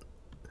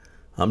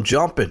 I'm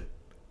jumping.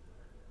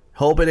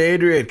 Hoping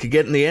Adrian could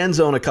get in the end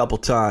zone a couple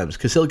times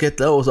because he'll get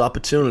those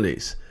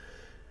opportunities.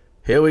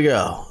 Here we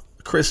go.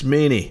 Chris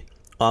Meany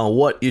on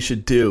what you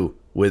should do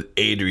with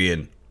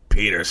Adrian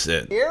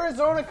Peterson. The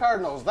Arizona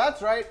Cardinals,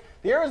 that's right.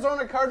 The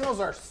Arizona Cardinals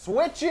are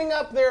switching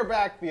up their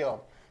backfield.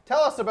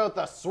 Tell us about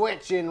the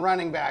switch in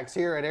running backs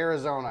here at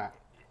Arizona.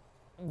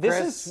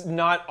 This is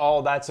not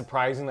all that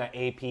surprising that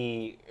AP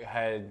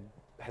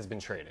has been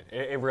traded.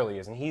 It really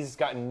isn't. He's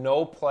gotten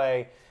no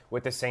play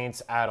with the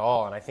Saints at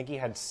all, and I think he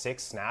had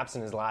 6 snaps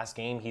in his last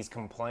game. He's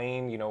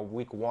complained,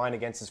 week 1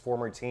 against his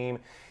former team.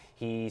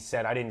 He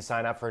said, I didn't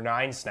sign up for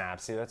 9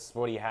 snaps. See, that's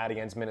what he had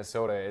against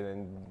Minnesota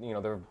in,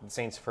 the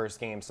Saints' first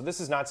game. So this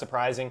is not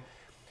surprising.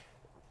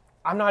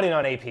 I'm not in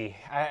on AP. He's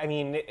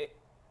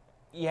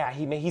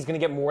going to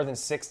get more than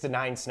 6 to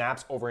 9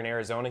 snaps over in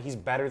Arizona. He's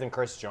better than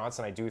Chris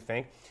Johnson, I do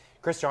think.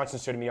 Chris Johnson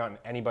shouldn't be on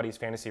anybody's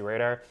fantasy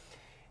radar.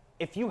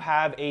 If you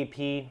have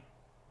AP,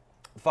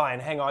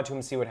 fine, hang on to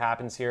him, see what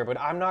happens here. But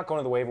I'm not going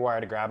to the waiver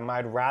wire to grab him.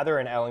 I'd rather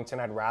an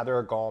Ellington. I'd rather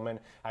a Gallman.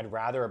 I'd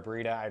rather a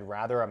Breida. I'd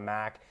rather a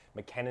Mack.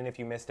 McKinnon, if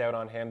you missed out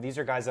on him. These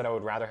are guys that I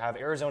would rather have.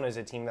 Arizona is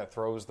a team that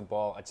throws the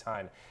ball a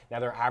ton.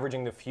 Now, they're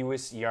averaging the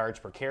fewest yards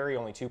per carry,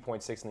 only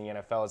 2.6 in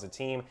the NFL as a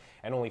team,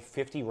 and only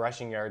 50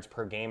 rushing yards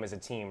per game as a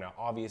team. Now,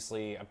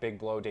 obviously, a big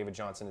blow. David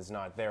Johnson is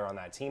not there on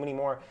that team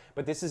anymore,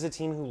 but this is a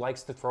team who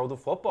likes to throw the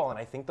football, and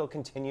I think they'll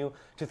continue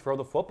to throw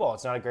the football.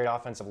 It's not a great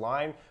offensive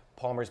line.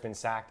 Palmer's been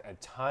sacked a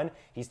ton.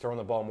 He's thrown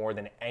the ball more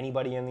than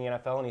anybody in the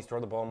NFL, and he's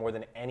thrown the ball more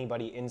than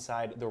anybody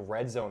inside the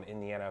red zone in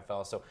the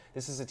NFL. So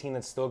this is a team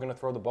that's still going to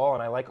throw the ball,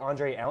 and I like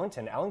Andre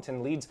Ellington.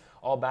 Ellington leads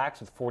all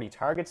backs with 40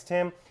 targets,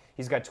 Tim.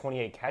 He's got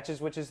 28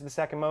 catches, which is the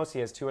second most. He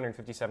has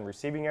 257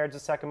 receiving yards, the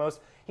second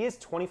most. He has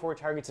 24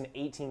 targets and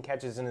 18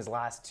 catches in his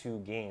last 2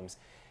 games.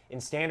 In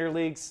standard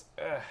leagues,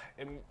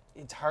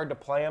 it's hard to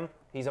play him.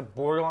 He's a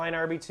borderline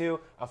RB2,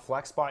 a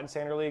flex spot in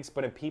standard leagues,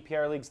 but in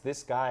PPR leagues,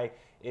 this guy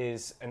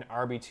is an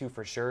RB2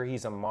 for sure.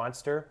 He's a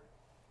monster.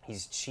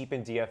 He's cheap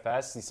in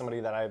DFS. He's somebody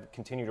that I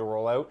continue to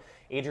roll out.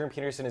 Adrian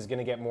Peterson is going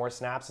to get more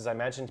snaps, as I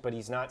mentioned, but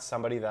he's not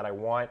somebody that I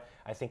want.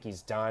 I think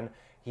he's done.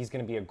 He's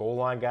going to be a goal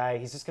line guy.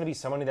 He's just going to be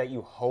somebody that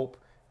you hope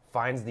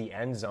finds the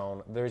end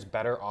zone. There's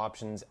better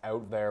options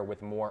out there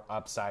with more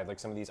upside, like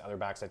some of these other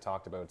backs I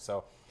talked about.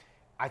 So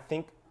I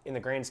think in the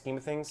grand scheme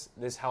of things,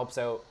 this helps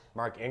out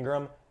Mark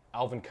Ingram,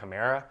 Alvin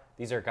Kamara.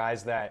 These are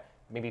guys that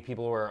maybe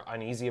people were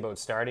uneasy about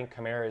starting.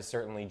 Kamara has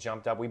certainly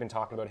jumped up. We've been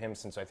talking about him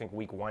since, I think,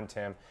 week 1,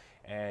 Tim,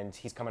 and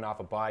he's coming off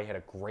a bye. He had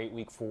a great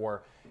week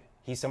 4.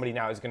 He's somebody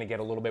now who's going to get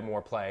a little bit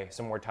more play,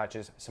 some more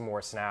touches, some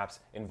more snaps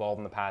involved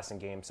in the passing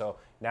game. So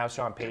now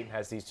Sean Payton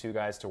has these 2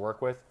 guys to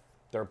work with.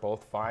 They're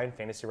both fine,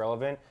 fantasy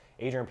relevant.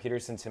 Adrian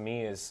Peterson, to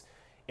me, is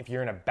if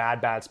you're in a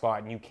bad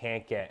spot and you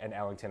can't get an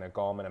Ellington, a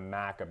Gallman, a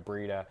Mack, a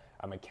Breida,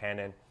 a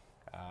McKinnon,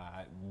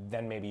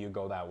 then maybe you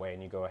go that way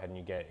and you go ahead and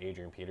you get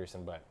Adrian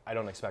Peterson, but I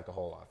don't expect a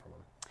whole lot from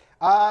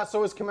him.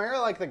 So is Kamara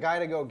like the guy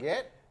to go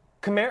get?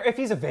 Kamara, if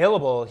he's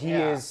available,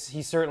 he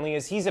certainly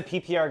is. He's a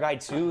PPR guy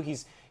too.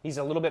 He's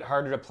a little bit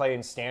harder to play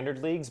in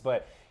standard leagues,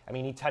 but I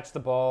mean, he touched the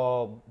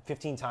ball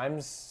 15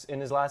 times in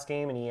his last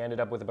game, and he ended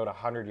up with about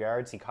 100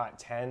 yards. He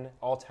caught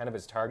all 10 of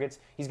his targets.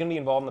 He's going to be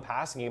involved in the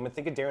passing game. And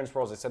think of Darren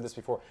Sproles. I said this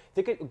before.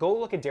 Go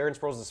look at Darren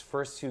Sproles'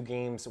 first 2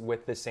 games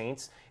with the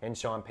Saints and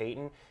Sean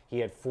Payton. He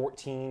had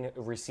 14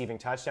 receiving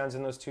touchdowns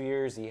in those 2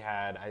 years. He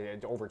had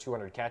over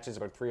 200 catches,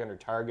 about 300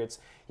 targets.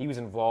 He was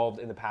involved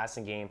in the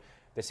passing game.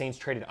 The Saints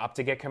traded up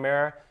to get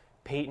Kamara.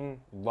 Payton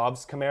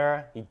loves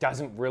Kamara. He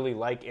doesn't really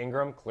like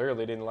Ingram.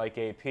 Clearly didn't like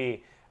AP.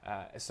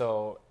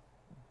 So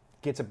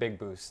gets a big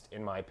boost,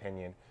 in my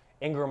opinion.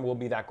 Ingram will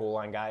be that goal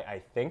line guy, I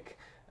think.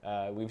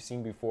 We've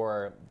seen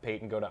before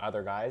Payton go to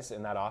other guys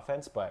in that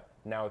offense, but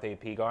now with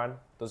AP gone,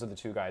 those are the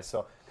 2 guys.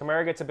 So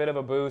Kamara gets a bit of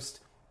a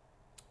boost.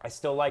 I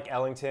still like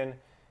Ellington.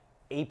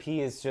 AP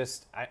is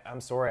just,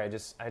 I'm sorry, I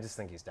just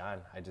think he's done.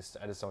 I just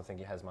don't think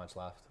he has much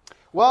left.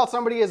 Well,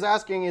 somebody is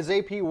asking, is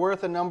AP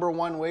worth a number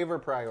 1 waiver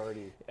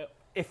priority?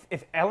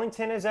 If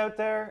Ellington is out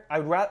there,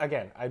 I'd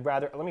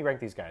rather, let me rank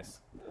these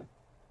guys.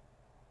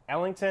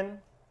 Ellington,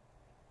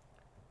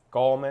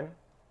 Gallman,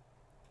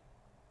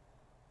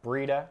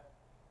 Breida,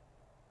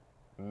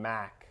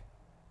 Mack.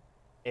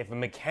 If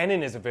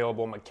McKinnon is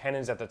available,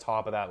 McKinnon's at the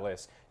top of that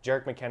list.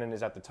 Jerick McKinnon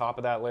is at the top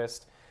of that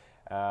list.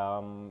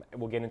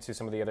 We'll get into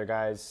some of the other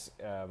guys.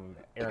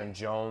 Aaron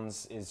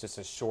Jones is just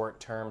a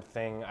short-term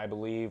thing, I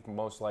believe,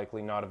 most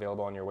likely not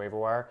available on your waiver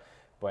wire.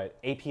 But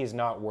AP is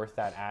not worth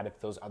that ad if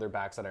those other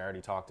backs that I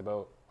already talked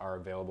about are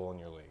available in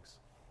your leagues.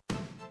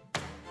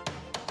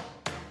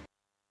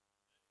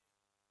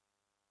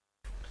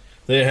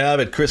 There you have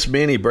it. Chris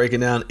Maney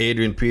breaking down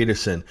Adrian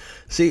Peterson.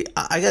 See,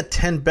 I got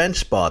 10 bench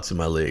spots in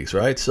my leagues,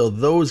 right? So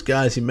those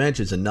guys he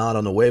mentions are not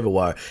on the waiver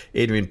wire.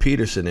 Adrian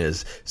Peterson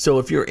is. So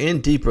if you're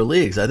in deeper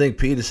leagues, I think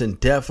Peterson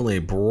definitely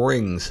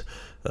brings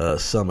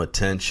some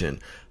attention.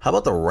 How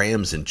about the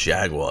Rams and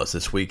Jaguars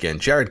this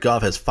weekend? Jared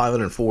Goff has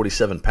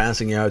 547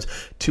 passing yards,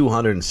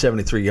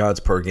 273 yards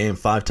per game,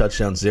 5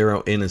 touchdowns,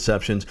 0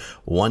 interceptions,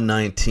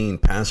 119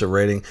 passer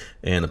rating,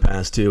 and the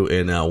past 2,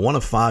 and 1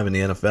 of 5 in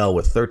the NFL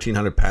with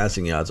 1,300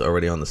 passing yards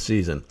already on the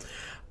season.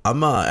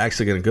 I'm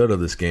actually going to go to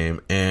this game,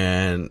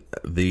 and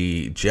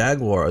the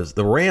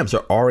Rams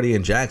are already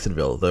in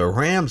Jacksonville. The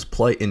Rams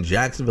play in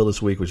Jacksonville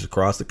this week, which is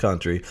across the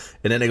country,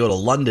 and then they go to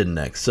London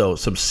next. So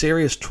some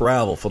serious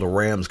travel for the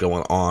Rams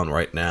going on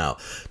right now.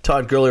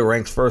 Todd Gurley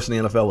ranks first in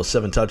the NFL with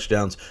 7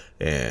 touchdowns,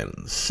 and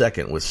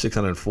second with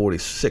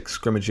 646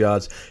 scrimmage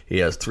yards. He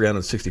has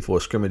 364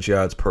 scrimmage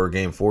yards per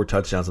game, 4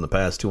 touchdowns in the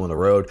past 2 on the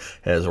road,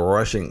 has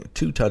rushing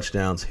 2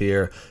 touchdowns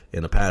here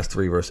in the past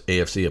 3 versus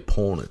AFC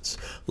opponents.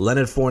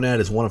 Leonard Fournette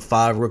is one of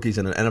 5 rookies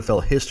in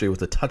NFL history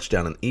with a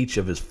touchdown in each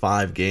of his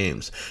 5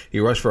 games.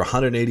 He rushed for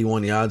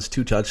 181 yards,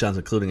 2 touchdowns,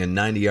 including a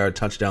 90-yard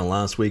touchdown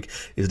last week.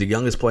 Is the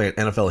youngest player in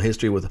NFL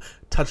history with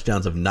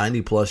touchdowns of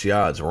 90-plus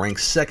yards.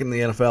 Ranks second in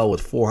the NFL with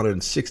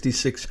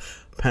 466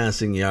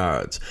 passing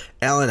yards.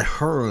 Allen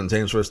Hurns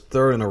aims for his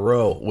 3rd in a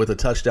row with a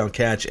touchdown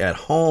catch at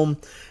home.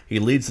 He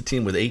leads the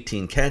team with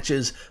 18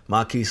 catches.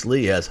 Marquise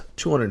Lee has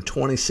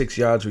 226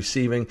 yards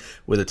receiving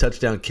with a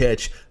touchdown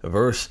catch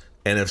versus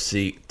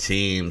NFC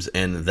teams.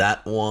 And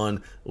that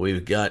one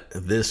we've got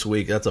this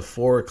week. That's a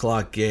 4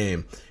 o'clock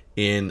game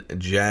in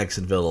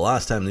Jacksonville. The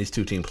last time these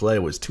 2 teams played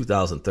was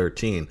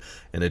 2013,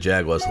 and the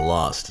Jaguars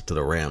lost to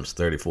the Rams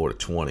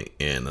 34-20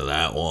 in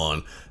that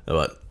one.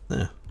 But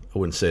I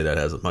wouldn't say that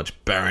has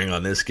much bearing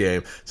on this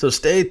game. So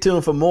stay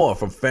tuned for more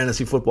from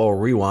Fantasy Football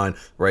Rewind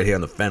right here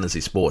on the Fantasy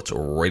Sports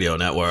Radio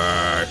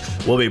Network.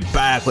 We'll be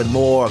back with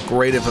more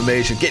great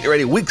information. Get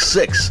ready, Week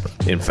 6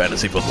 in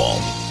Fantasy Football.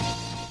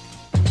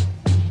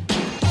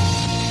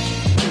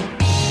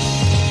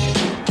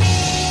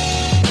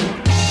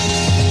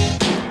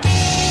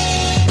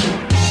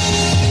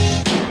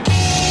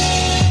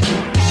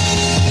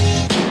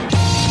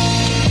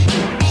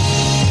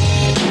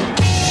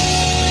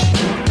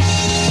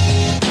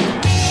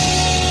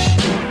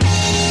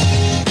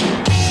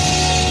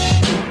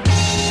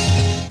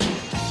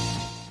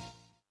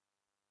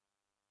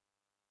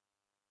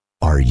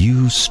 Are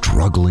you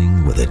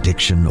struggling with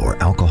addiction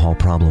or alcohol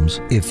problems?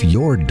 If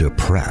you're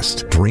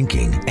depressed,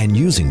 drinking, and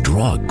using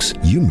drugs,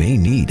 you may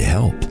need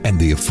help. And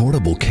the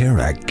Affordable Care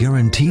Act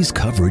guarantees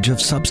coverage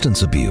of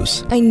substance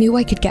abuse. I knew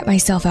I could get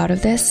myself out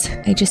of this.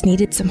 I just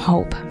needed some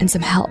hope and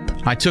some help.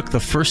 I took the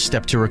first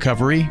step to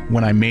recovery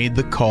when I made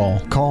the call.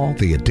 Call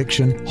the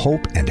Addiction,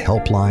 Hope, and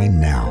Helpline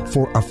now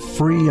for a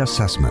free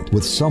assessment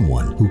with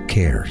someone who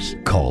cares.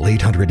 Call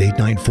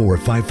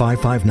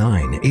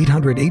 800-894-5559.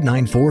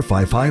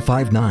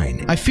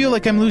 800-894-5559. I feel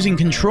like I'm losing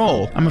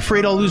control. I'm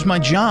afraid I'll lose my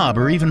job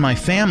or even my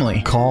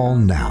family. Call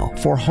now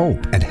for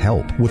hope and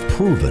help with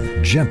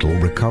proven, gentle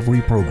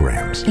recovery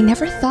programs. I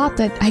never thought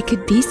that I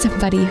could be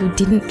somebody who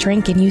didn't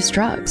drink and use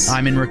drugs.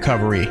 I'm in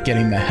recovery,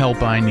 getting the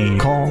help I need.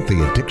 Call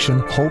the Addiction,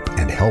 Hope,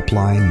 and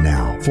Helpline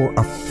now for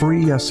a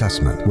free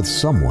assessment with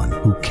someone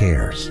who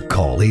cares.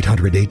 Call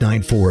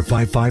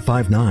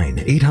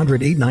 800-894-5559.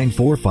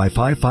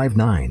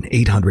 800-894-5559.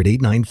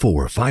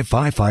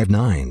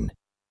 800-894-5559.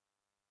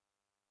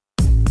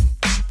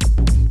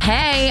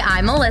 Hey,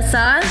 I'm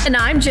Alyssa. And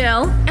I'm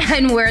Jill.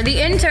 And we're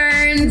the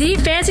interns. The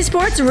Fantasy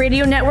Sports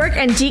Radio Network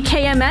and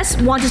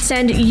DKMS want to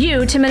send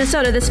you to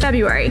Minnesota this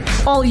February.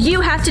 All you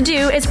have to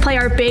do is play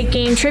our Big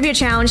Game Trivia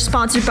Challenge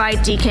sponsored by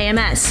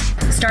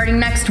DKMS. Starting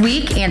next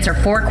week, answer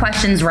 4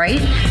 questions right,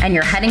 and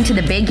you're heading to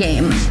the big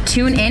game.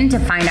 Tune in to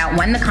find out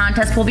when the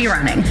contest will be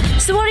running.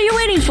 So what are you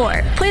waiting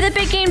for? Play the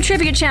Big Game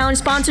Trivia Challenge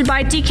sponsored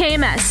by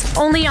DKMS,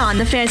 only on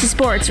the Fantasy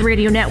Sports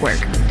Radio Network.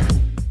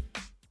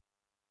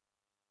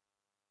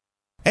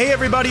 Hey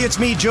everybody, it's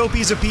me, Joe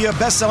Pisapia,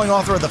 best-selling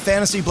author of the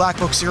Fantasy Black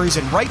Book series,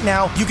 and right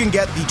now you can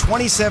get the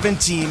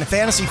 2017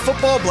 Fantasy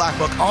Football Black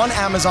Book on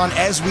Amazon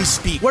as we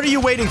speak. What are you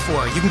waiting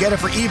for? You can get it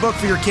for ebook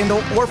for your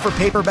Kindle or for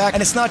paperback,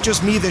 and it's not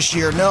just me this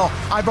year, no.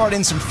 I brought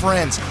in some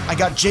friends. I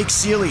got Jake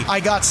Seeley,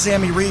 I got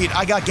Sammy Reed,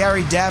 I got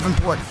Gary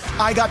Davenport.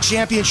 I got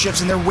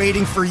championships and they're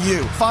waiting for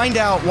you. Find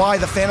out why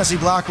the Fantasy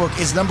Black Book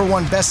is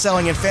 #1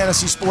 best-selling in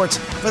fantasy sports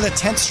for the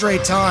 10th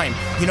straight time.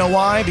 You know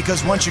why?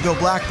 Because once you go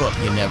Black Book,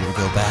 you never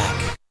go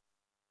back.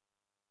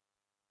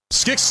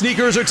 Skix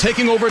sneakers are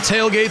taking over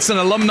tailgates and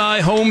alumni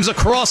homes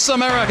across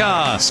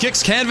America.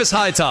 Skix canvas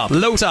high top,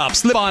 low top,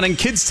 slip-on, and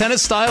kids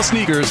tennis style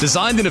sneakers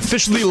designed in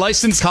officially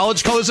licensed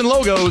college colors and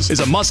logos is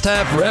a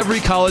must-have for every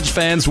college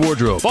fan's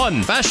wardrobe.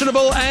 Fun,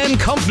 fashionable, and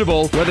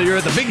comfortable. Whether you're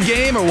at the big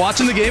game or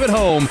watching the game at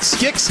home,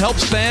 Skix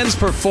helps fans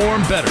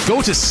perform better.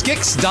 Go to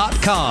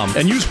Skix.com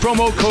and use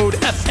promo code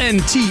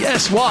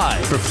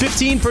FNTSY for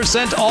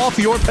 15% off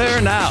your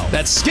pair now.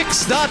 That's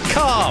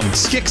Skix.com.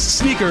 Skix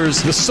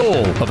sneakers, the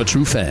soul of a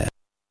true fan.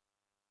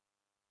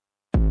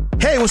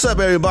 Hey, what's up,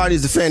 everybody?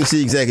 It's the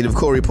Fantasy Executive,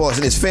 Corey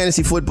Parson. It's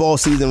fantasy football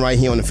season right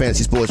here on the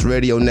Fantasy Sports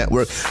Radio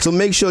Network. So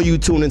make sure you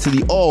tune into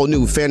the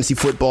all-new Fantasy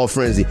Football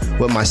Frenzy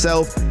with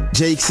myself,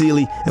 Jake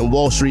Seeley, and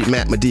Wall Street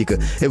Matt Medica.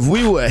 If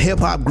we were a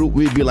hip-hop group,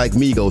 we'd be like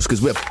Migos,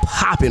 because we're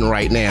popping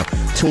right now.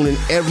 Tune in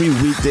every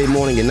weekday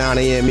morning at 9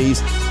 a.m.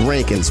 East.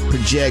 Rankings,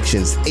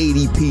 projections,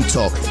 ADP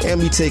talk,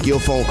 and we take your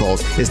phone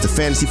calls. It's the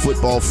Fantasy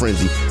Football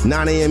Frenzy,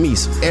 9 a.m.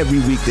 East, every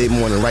weekday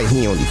morning right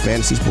here on the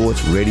Fantasy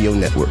Sports Radio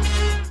Network.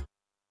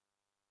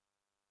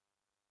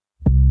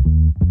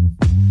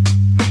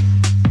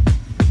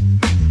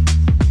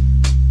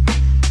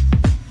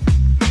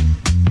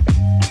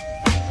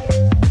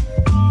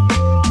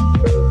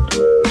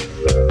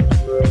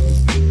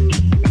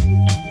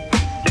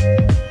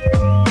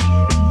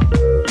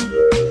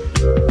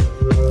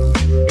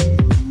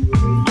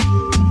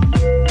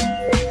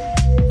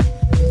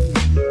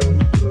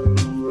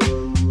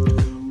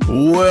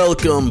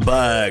 Welcome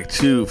back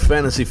to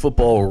Fantasy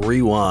Football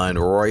Rewind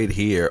right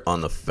here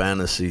on the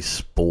Fantasy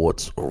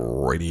Sports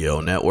Radio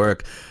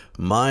Network.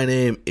 My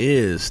name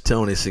is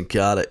Tony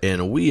Sincata,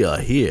 and we are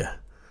here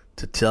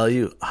to tell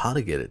you how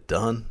to get it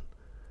done.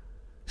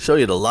 Show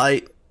you the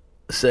light.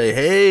 Say,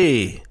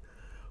 hey,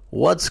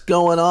 what's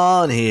going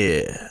on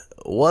here?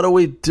 What are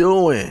we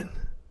doing?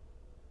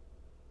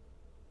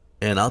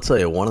 And I'll tell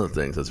you one of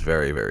the things that's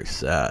very, very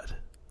sad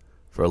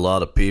for a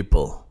lot of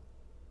people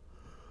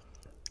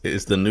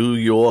is the New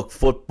York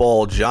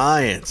Football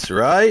Giants,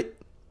 right?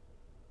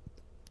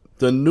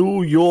 The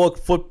New York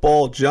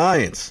Football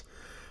Giants.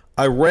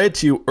 I read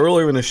to you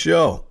earlier in the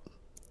show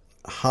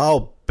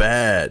how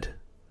bad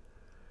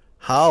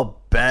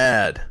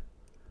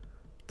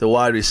the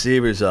wide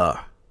receivers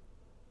are.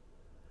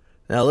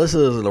 Now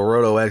listen to the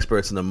Roto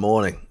experts in the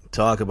morning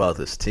talk about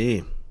this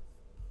team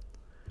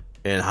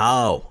and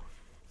how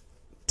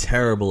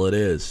terrible it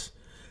is.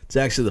 It's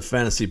actually the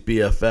Fantasy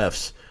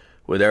BFFs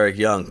with Eric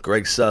Young,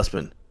 Greg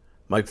Sussman,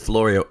 Mike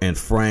Florio, and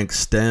Frank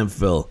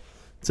Stanfill.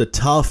 It's a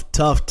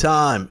tough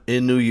time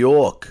in New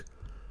York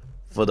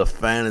for the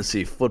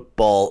Fantasy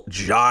Football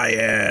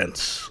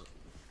Giants.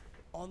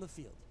 On the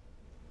field.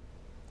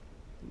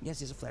 Yes,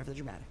 he has a flair for the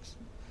dramatics.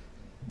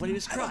 But he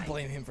was crying. I don't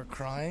blame him for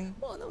crying.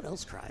 Well, no one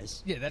else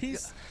cries. Yeah,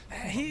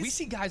 we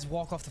see guys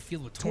walk off the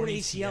field with torn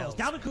ACLs.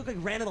 Dalvin Cook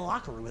ran in the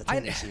locker room with a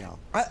torn ACL.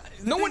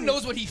 No one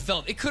knows what he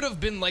felt. It could have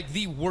been like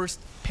the worst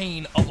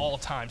pain of all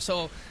time.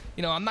 So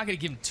I'm not going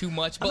to give him too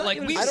much, but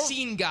we've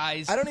seen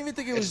guys. I don't even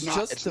think it was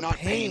just the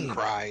pain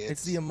cry.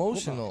 It's the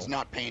emotional. It's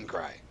not pain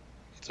cry.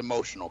 It's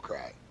emotional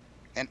cry.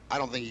 And I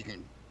don't think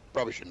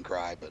probably shouldn't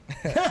cry, but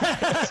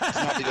it's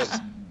not because.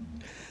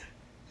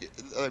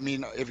 I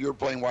mean, if you're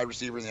playing wide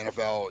receiver in the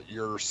NFL,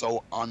 you're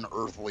so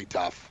unearthly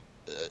tough,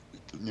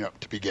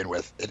 to begin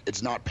with.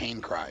 It's not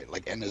pain cry.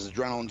 And his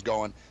adrenaline's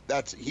going.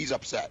 He's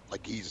upset.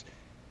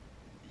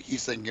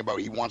 He's thinking about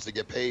he wants to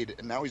get paid,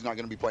 and now he's not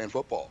going to be playing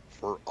football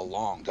for a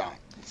long time.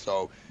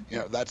 So,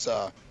 that's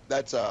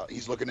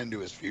he's looking into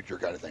his future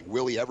kind of thing.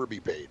 Will he ever be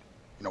paid?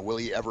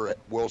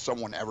 Will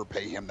someone ever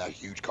pay him that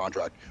huge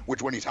contract,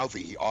 which when he's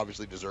healthy, he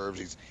obviously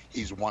deserves.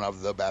 He's one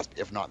of the best,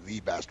 if not the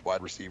best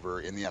wide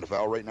receiver in the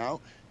NFL right now.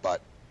 But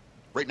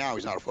right now,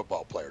 he's not a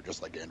football player,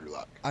 just like Andrew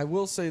Luck. I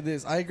will say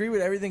this. I agree with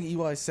everything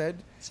Eli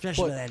said.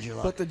 Especially with Andrew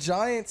Luck. But the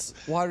Giants'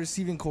 wide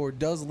receiving core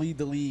does lead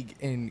the league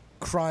in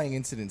crying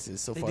incidences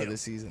so far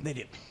this season. They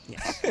do.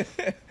 Yes.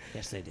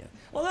 Yes, they do.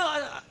 Well,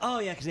 no,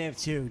 because they have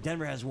two.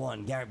 Denver has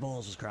one. Garrett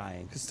Bowles was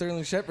crying. Because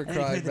Sterling Shepard and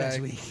cried back. Next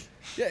week.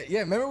 Yeah.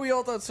 Remember we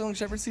all thought Sterling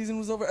Shepard's season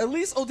was over? At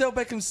least Odell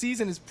Beckham's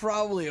season is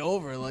probably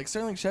over.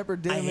 Sterling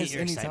Shepard didn't miss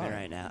any time.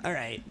 Right now. All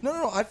right.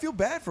 No. I feel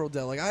bad for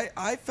Odell.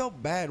 I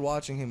felt bad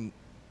watching him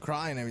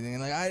cry and everything.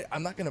 And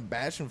I'm not gonna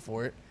bash him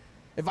for it.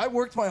 If I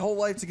worked my whole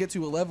life to get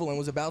to a level and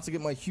was about to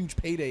get my huge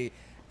payday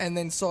and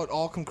then saw it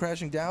all come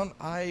crashing down,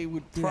 I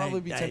would probably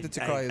be tempted to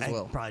cry as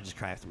well. I'd probably just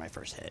cry after my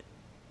first hit.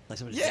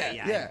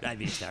 Yeah. I'd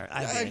be a star.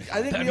 I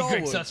think we all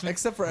would,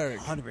 except for Eric.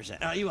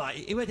 100%.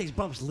 Eli takes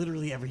bumps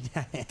literally every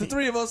day. The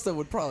three of us that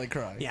would probably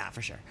cry. Yeah,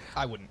 for sure.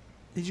 I wouldn't.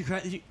 Did you cry?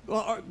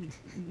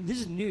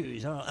 This is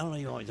news. I don't know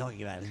you know what I'm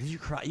talking about. Did you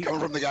cry? Coming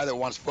from the guy that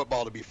wants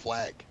football to be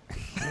flag.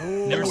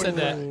 Never said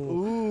that.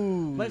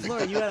 Ooh. Mike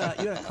Flora, you had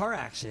a car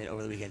accident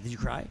over the weekend. Did you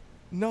cry?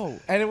 No,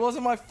 and it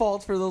wasn't my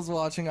fault for those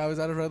watching. I was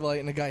at a red light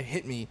and a guy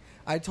hit me.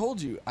 I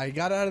told you, I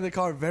got out of the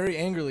car very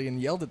angrily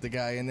and yelled at the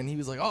guy, and then he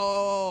was like,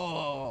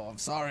 "Oh, I'm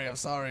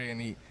sorry,"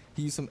 and he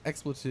used some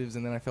expletives,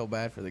 and then I felt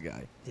bad for the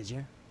guy. Did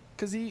you?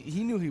 Because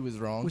he knew he was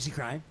wrong. Was he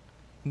crying?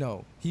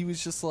 No, he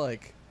was just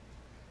like.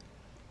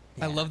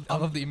 Yeah. I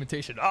love the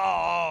imitation.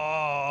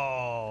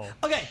 Oh.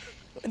 Okay.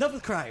 Enough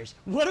with criers.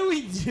 What do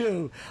we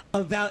do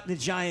about the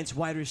Giants'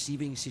 wide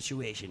receiving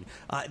situation?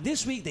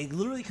 This week, they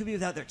literally could be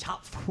without their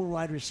top 4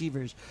 wide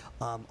receivers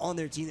on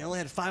their team. They only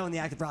had 5 on the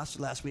active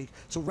roster last week.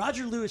 So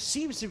Roger Lewis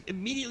seems to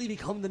immediately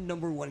become the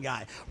number 1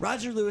 guy.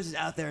 Roger Lewis is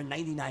out there in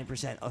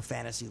 99% of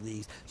fantasy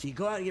leagues. So you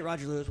go out and get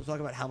Roger Lewis. We'll talk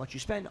about how much you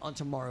spend on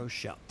tomorrow's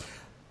show.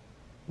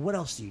 What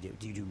else do you do?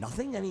 Do you do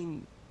nothing? I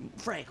mean,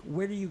 Frank,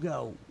 where do you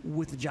go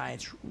with the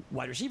Giants'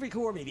 wide receiver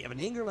core? Maybe Evan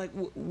Ingram?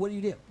 What do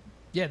you do?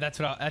 Yeah, that's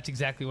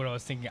exactly what I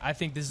was thinking. I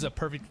think this is a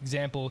perfect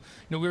example.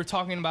 We were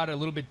talking about it a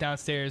little bit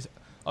downstairs.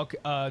 Okay,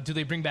 do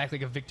they bring back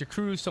a Victor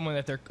Cruz, someone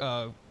that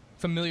they're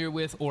familiar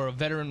with, or a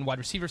veteran wide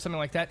receiver, something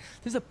like that?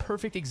 This is a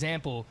perfect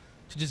example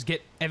to just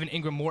get Evan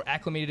Ingram more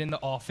acclimated in the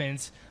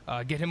offense,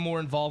 get him more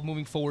involved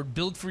moving forward,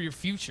 build for your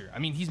future. I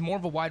mean, he's more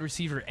of a wide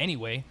receiver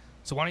anyway.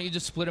 So why don't you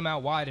just split him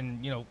out wide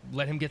and,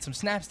 let him get some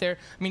snaps there?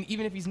 I mean,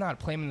 even if he's not,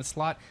 play him in the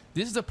slot.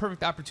 This is a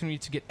perfect opportunity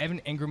to get Evan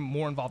Ingram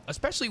more involved,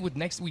 especially with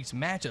next week's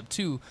matchup,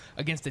 too,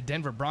 against the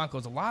Denver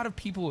Broncos. A lot of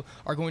people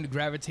are going to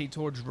gravitate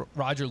towards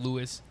Roger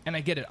Lewis, and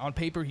I get it. On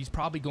paper, he's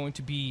probably going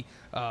to be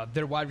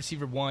their wide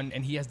receiver 1,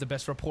 and he has the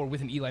best rapport with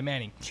an Eli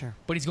Manning. Sure.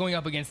 But he's going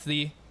up against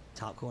the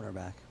top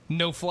cornerback.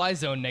 No-fly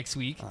zone next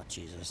week. Oh,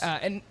 Jesus.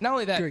 And not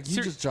only that... Greg,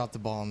 you just dropped the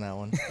ball on that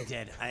one. I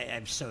did.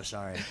 I'm so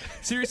sorry.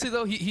 Seriously,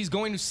 though, he's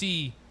going to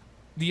see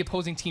the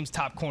opposing team's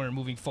top corner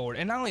moving forward.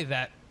 And not only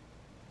that,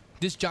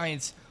 this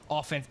Giants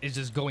offense is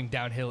just going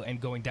downhill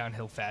and going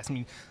downhill fast. I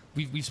mean,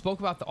 we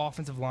spoke about the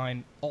offensive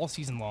line all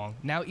season long.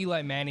 Now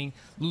Eli Manning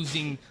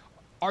losing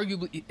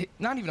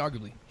not even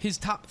arguably, his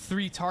top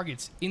 3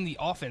 targets in the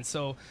offense.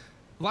 So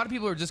a lot of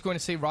people are just going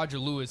to say Roger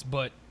Lewis,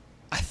 but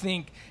I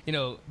think,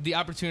 the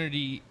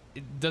opportunity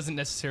doesn't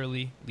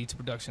necessarily lead to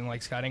production,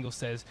 like Scott Engel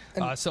says.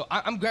 So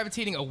I'm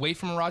gravitating away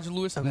from Roger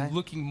Lewis. Okay. I'm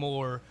looking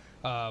more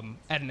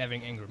at an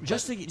Evan Ingram.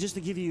 Just to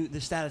give you the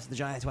status of the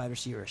Giants wide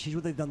receivers, here's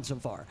what they've done so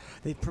far.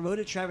 They've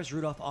promoted Travis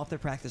Rudolph off their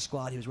practice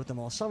squad. He was with them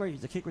all summer.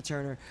 He's the kick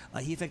returner.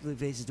 He effectively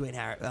replaces Dwayne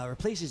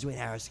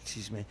Harris,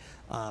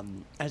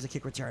 as the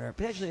kick returner,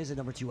 potentially as a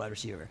number 2 wide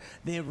receiver.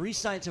 They have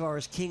re-signed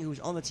Tavares King, who was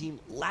on the team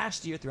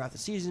last year throughout the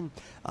season,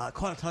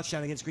 caught a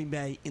touchdown against Green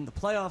Bay in the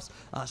playoffs.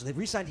 So they've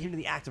re-signed him to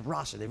the active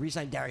roster. They've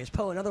re-signed Darius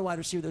Poe, another wide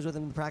receiver that was with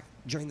them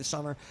during the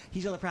summer.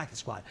 He's on the practice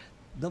squad.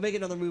 They'll make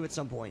another move at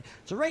some point.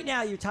 So right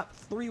now, your top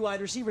 3 wide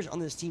receivers on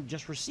this team,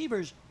 just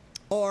receivers,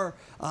 are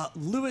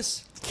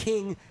Lewis,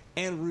 King,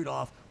 and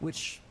Rudolph,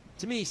 which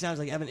to me sounds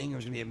like Evan Ingram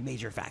is going to be a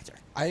major factor.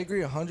 I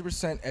agree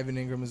 100% Evan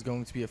Ingram is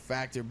going to be a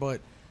factor,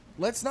 but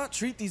let's not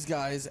treat these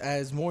guys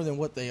as more than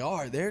what they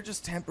are. They're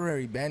just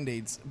temporary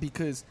Band-Aids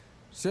because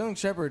Sterling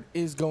Shepard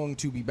is going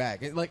to be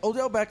back. Like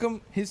Odell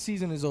Beckham, his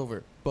season is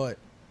over, but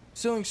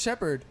Sterling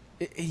Shepard,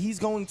 he's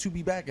going to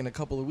be back in a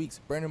couple of weeks.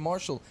 Brandon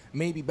Marshall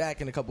may be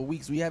back in a couple of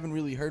weeks. We haven't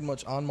really heard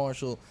much on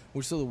Marshall.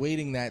 We're still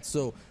awaiting that.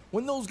 So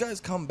when those guys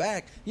come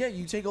back, yeah,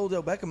 you take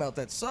Odell Beckham out,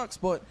 that sucks,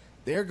 but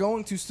they're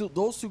going to still,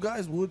 those two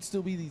guys would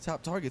still be the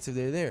top targets if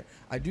they're there.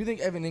 I do think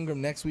Evan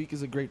Ingram next week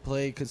is a great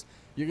play because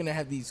you're going to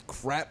have these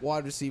crap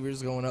wide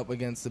receivers going up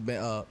against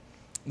the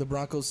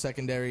Broncos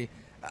secondary.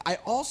 I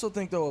also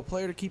think, though, a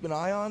player to keep an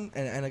eye on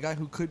and a guy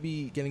who could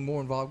be getting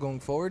more involved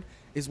going forward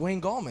is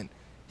Wayne Gallman.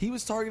 He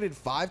was targeted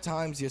 5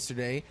 times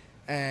yesterday,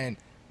 and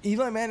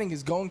Eli Manning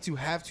is going to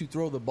have to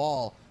throw the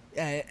ball.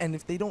 And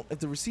if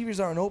the receivers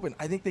aren't open,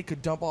 I think they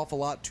could dump off a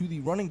lot to the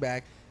running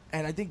back.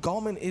 And I think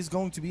Gallman is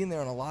going to be in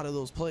there on a lot of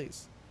those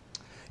plays.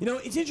 You know,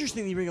 it's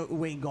interesting that you bring up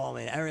Wayne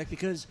Gallman, Eric,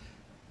 because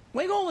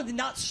Wayne Gallman did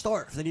not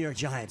start for the New York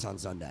Giants on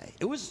Sunday.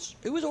 It was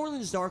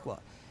Orleans Darkwa.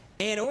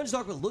 And Orleans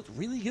Darkwa looked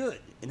really good.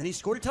 And then he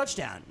scored a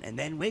touchdown. And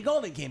then Wayne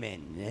Gallman came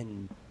in.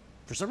 And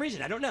for some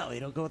reason, I don't know, they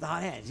don't go with the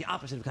hot hand. It's the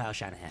opposite of Kyle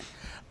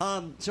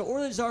Shanahan. So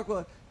Orleans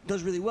Darkwa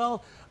does really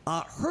well.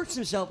 Hurts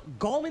himself.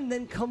 Gallman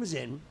then comes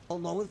in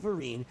along with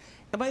Vereen.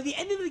 And by the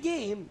end of the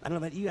game, I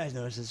don't know if you guys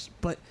noticed this,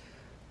 but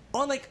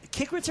on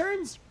kick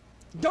returns,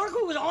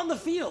 Darkwa was on the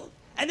field.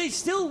 And they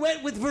still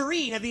went with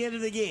Vereen at the end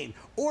of the game.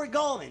 Or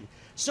Gallman.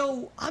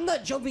 So I'm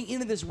not jumping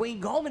into this Wayne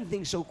Gallman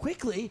thing so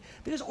quickly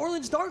because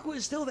Orleans Darkwa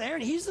is still there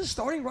and he's the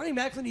starting running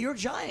back for the New York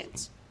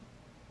Giants.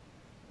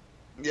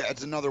 Yeah,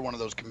 it's another one of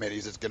those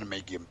committees that's going to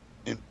make you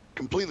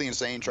completely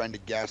insane trying to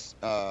guess,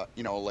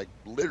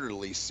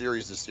 literally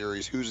series to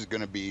series, who's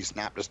going to be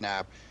snap to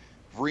snap.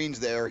 Vereen's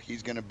there.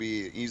 He's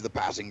the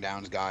passing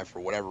downs guy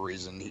for whatever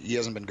reason. He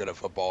hasn't been good at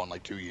football in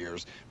 2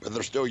 years, but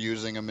they're still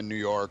using him in New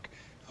York.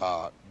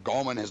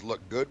 Gallman has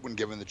looked good when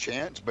given the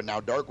chance, but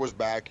now Dark was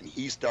back and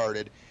he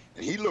started,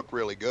 and he looked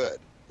really good.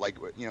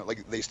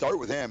 They start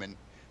with him, and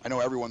I know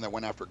everyone that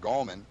went after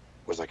Gallman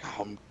was like,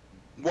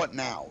 what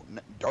now?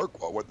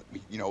 Darkwa, what?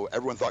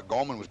 Everyone thought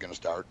Gallman was going to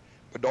start,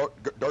 but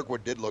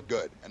Darkwa did look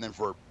good, and then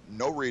for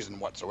no reason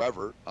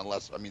whatsoever,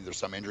 unless there's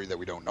some injury that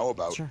we don't know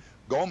about, sure.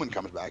 Gallman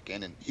comes back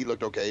in and he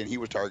looked okay and he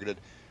was targeted,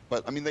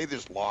 but they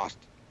just lost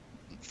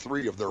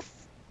 3 of their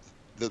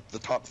the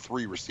top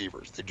 3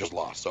 receivers. They just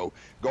lost, so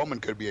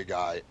Gallman could be a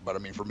guy, but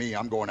for me,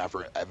 I'm going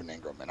after Evan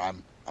Ingram, and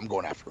I'm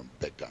going after him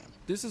big time.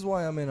 This is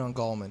why I'm in on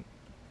Gallman,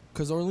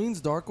 because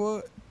Orleans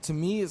Darkwa to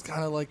me is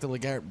kind of like the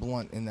LeGarrette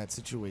Blount in that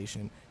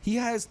situation. He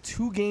has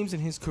 2 games in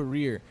his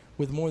career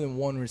with more than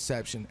 1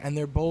 reception, and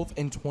they're both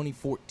in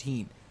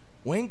 2014.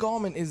 Wayne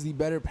Gallman is the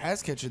better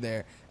pass catcher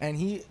there,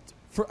 and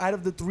out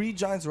of the 3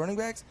 Giants running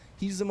backs,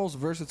 he's the most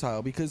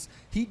versatile because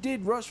he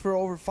did rush for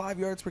over 5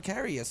 yards per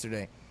carry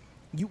yesterday.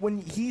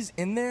 When he's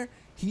in there,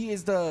 he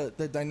is the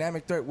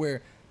dynamic threat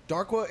where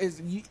Darkwa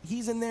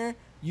he's in there,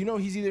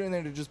 he's either in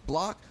there to just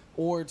block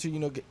or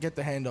to get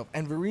the handoff.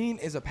 And Vereen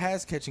is a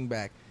pass catching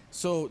back.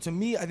 So to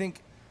me, I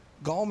think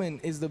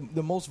Gallman is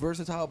the most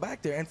versatile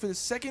back there. And for the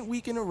 2nd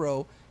week in a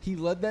row, he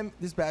led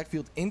this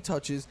backfield in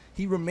touches.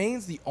 He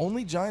remains the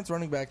only Giants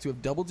running back to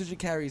have double-digit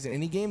carries in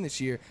any game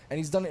this year, and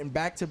he's done it in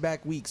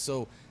back-to-back weeks.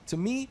 So to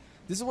me,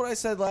 this is what I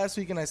said last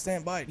week, and I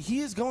stand by it. He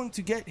is going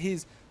to get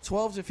his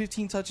 12 to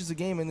 15 touches a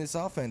game in this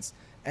offense.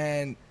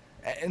 And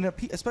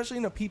especially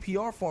in a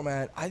PPR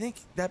format, I think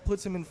that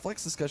puts him in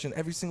flex discussion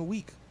every single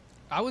week.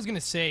 I was going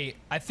to say,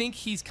 I think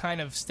he's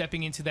kind of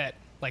stepping into that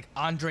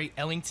Andre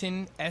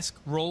Ellington-esque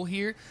role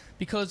here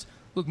because,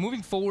 look,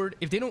 moving forward,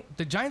 if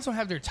the Giants don't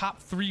have their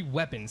top 3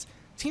 weapons,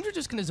 teams are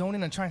just going to zone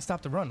in and try and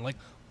stop the run.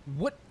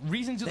 What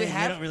reason do they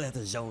have? They don't really have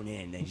to zone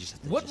in. They just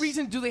have to What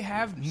reason do they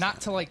have not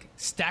to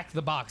stack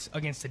the box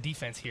against the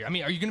defense here? Are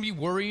you going to be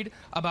worried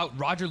about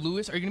Roger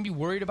Lewis? Are you going to be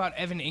worried about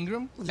Evan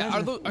Ingram?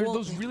 Are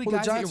those really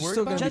guys that you're worried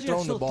about? The Giants are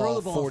still going to throw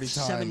the ball 40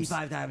 times.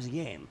 75 times a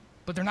game.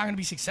 But they're not going to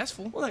be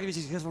successful. Well, they're not going to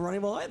be successful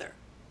running ball either.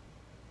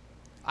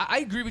 I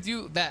agree with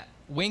you that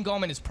Wayne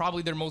Gallman is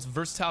probably their most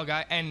versatile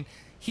guy, and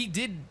he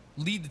did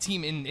lead the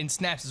team in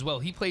snaps as well.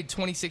 He played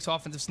 26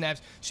 offensive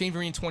snaps, Shane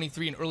Vereen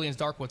 23, and Orleans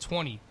Darkwa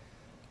 20.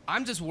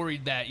 I'm just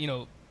worried that,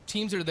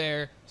 teams are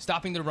there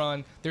stopping the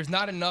run. There's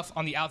not enough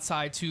on the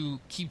outside to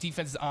keep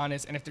defenses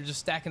honest, and if they're just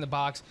stacking the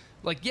box,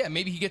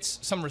 maybe he gets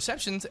some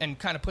receptions and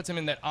kind of puts him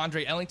in that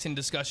Andre Ellington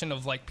discussion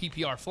of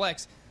PPR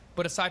flex.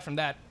 But aside from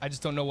that, I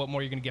just don't know what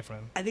more you're going to get from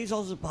him. I think it's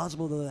also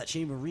possible, though, that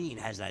Shane Vereen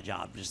has that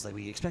job, just like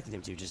we expected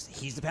him to.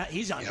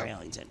 He's Andre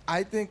Ellington.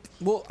 I think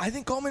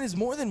Gallman is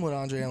more than what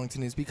Andre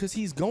Ellington is because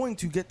he's going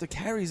to get the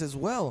carries as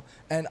well.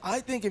 And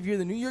I think if you're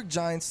the New York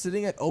Giants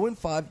sitting at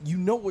 0-5, you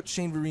know what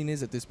Shane Vereen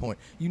is at this point.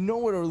 You know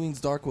what Orleans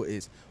Darkwa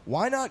is.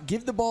 Why not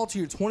give the ball to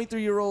your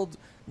 23-year-old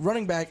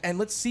running back and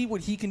let's see what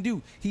he can do?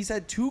 He's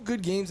had 2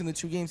 good games in the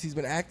 2 games he's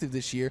been active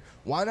this year.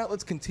 Why not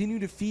let's continue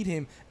to feed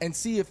him and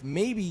see if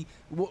maybe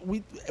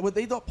what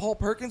they thought Paul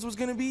Perkins was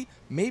going to be,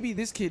 maybe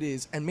this kid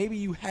is, and maybe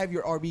you have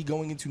your RB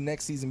going into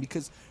next season,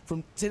 because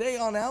from today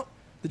on out,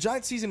 the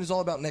Giants season is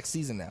all about next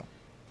season now.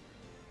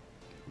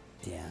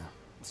 Yeah,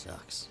 it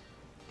sucks.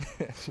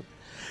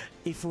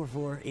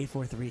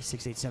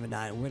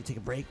 844-843-6879. We're going to take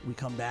a break. We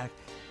come back.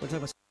 We're going to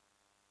talk about.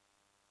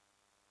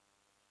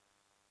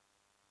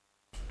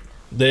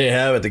 There you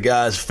have it, the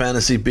guys'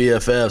 fantasy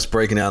BFFs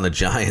breaking down the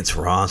Giants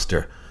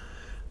roster.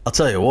 I'll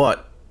tell you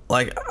what,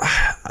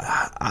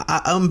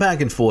 I'm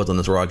back and forth on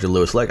this Roger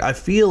Lewis. I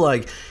feel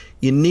like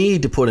you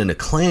need to put in a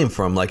claim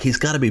for him. Like, he's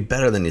got to be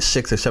better than your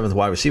 6th or 7th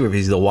wide receiver if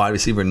he's the wide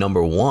receiver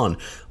number 1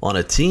 on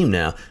a team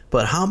now.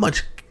 But how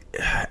much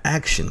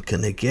action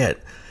can they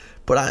get?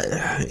 But I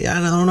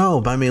don't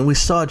know. I mean, we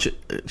saw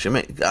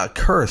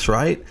Kearse,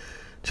 right?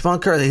 Javon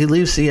Kearse, he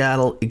leaves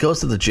Seattle. He goes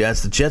to the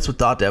Jets. The Jets were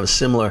thought to have a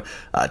similar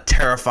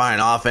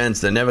terrifying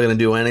offense. They're never going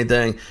to do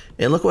anything.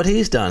 And look what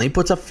he's done. He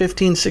puts up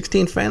 15,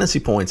 16 fantasy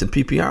points in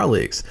PPR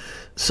leagues.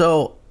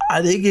 So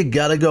I think you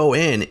got to go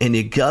in and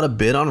you got to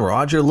bid on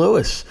Roger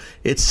Lewis.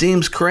 It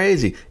seems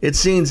crazy. It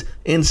seems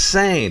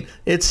insane.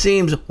 It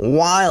seems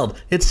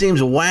wild. It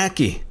seems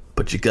wacky.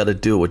 But you got to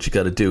do what you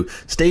got to do.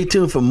 Stay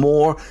tuned for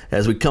more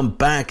as we come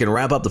back and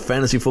wrap up the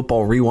Fantasy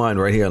Football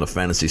Rewind right here on the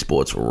Fantasy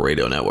Sports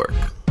Radio Network.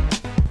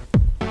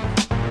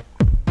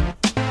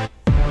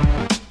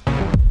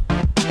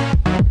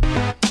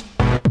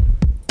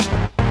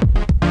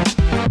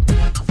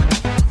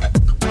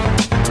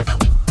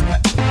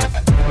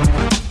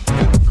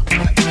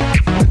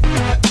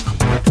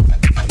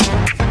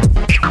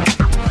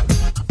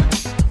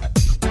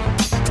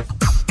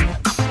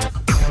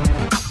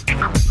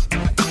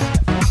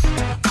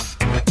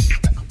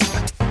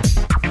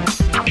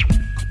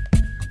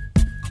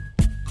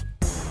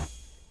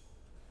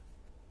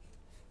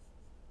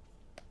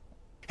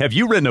 Have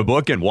you written a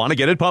book and want to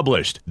get it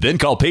published? Then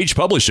call Page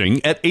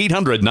Publishing at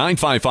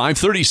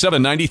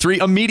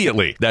 800-955-3793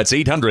 immediately. That's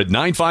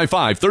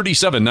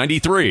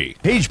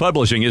 800-955-3793. Page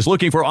Publishing is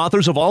looking for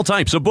authors of all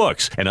types of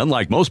books. And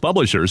unlike most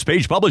publishers,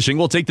 Page Publishing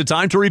will take the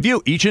time to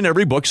review each and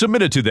every book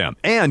submitted to them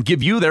and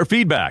give you their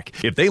feedback.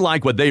 If they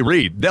like what they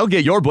read, they'll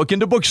get your book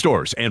into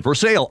bookstores and for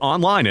sale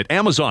online at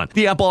Amazon,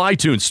 the Apple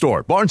iTunes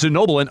Store, Barnes &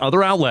 Noble, and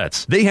other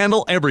outlets. They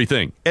handle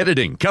everything: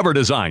 editing, cover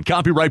design,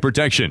 copyright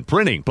protection,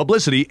 printing,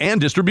 publicity,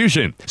 and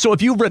distribution. So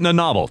if you've written a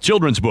novel,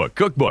 children's book,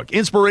 cookbook,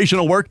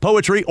 inspirational work,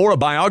 poetry, or a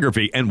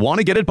biography and want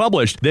to get it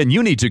published, then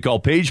you need to call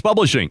Page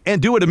Publishing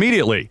and do it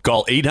immediately.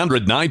 Call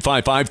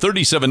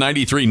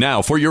 800-955-3793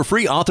 now for your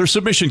free author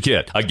submission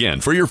kit.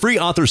 Again, for your free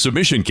author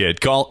submission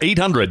kit, call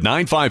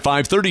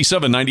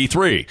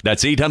 800-955-3793.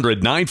 That's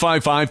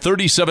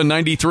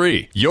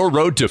 800-955-3793. Your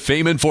road to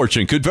fame and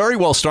fortune could very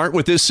well start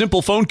with this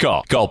simple phone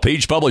call. Call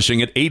Page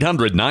Publishing at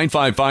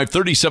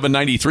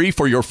 800-955-3793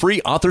 for your free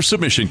author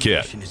submission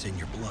kit.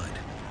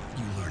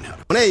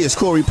 Hey, it's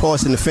Corey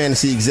Parson, the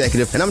Fantasy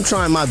Executive, and I'm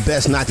trying my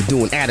best not to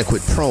do an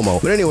adequate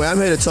promo. But anyway, I'm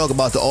here to talk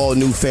about the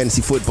all-new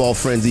Fantasy Football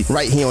Frenzy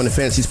right here on the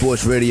Fantasy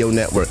Sports Radio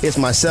Network. It's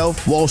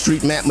myself, Wall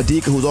Street Matt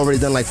Medica, who's already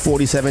done like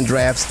 47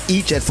 drafts,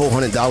 each at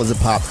 $400 a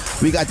pop.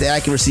 We got the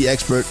accuracy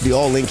expert, the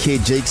all-in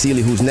kid, Jake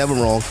Seeley, who's never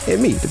wrong,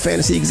 and me, the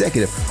Fantasy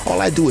Executive. All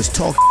I do is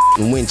talk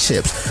and win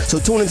chips. So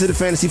tune into the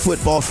Fantasy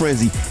Football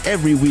Frenzy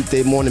every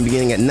weekday morning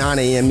beginning at 9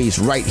 a.m. East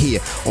right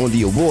here on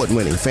the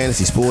award-winning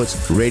Fantasy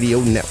Sports Radio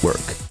Network.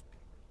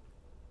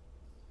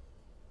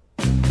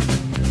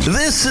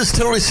 This is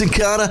Tony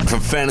Sincata from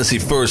Fantasy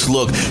First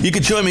Look. You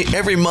can join me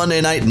every Monday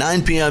night,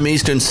 9 p.m.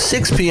 Eastern,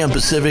 6 p.m.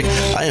 Pacific.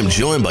 I am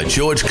joined by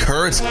George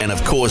Kurtz and,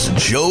 of course,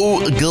 Joe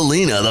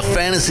Galena, the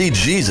Fantasy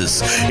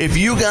Jesus. If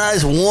you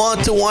guys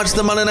want to watch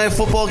the Monday Night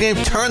Football game,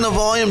 turn the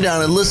volume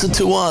down and listen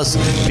to us.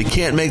 If you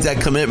can't make that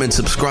commitment,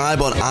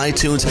 subscribe on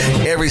iTunes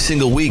every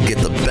single week. Get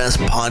the best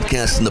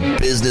podcast in the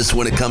business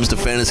when it comes to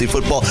fantasy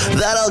football.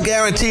 That I'll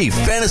guarantee.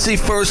 Fantasy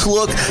First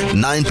Look,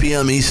 9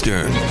 p.m.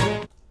 Eastern.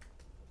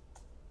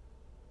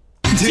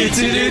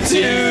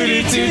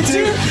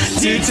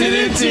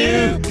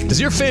 Does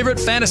your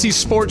favorite fantasy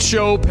sports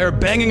show pair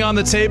banging on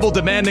the table,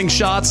 demanding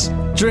shots?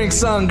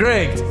 Drinks on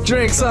Greg.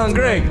 Drinks on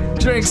Greg.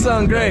 Drinks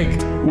on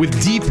Greg. With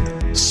deep,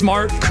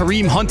 smart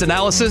Kareem Hunt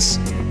analysis?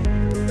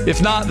 If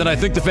not, then I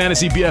think the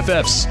Fantasy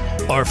BFFs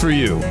are for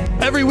you.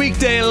 Every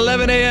weekday at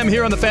 11 a.m.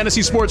 here on the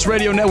Fantasy Sports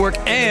Radio Network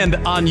and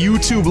on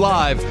YouTube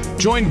Live,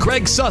 join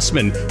Greg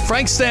Sussman,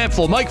 Frank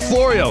Stanfield, Mike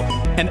Florio,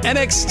 and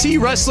NXT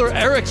wrestler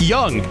Eric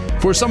Young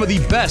for some of the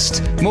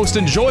best, most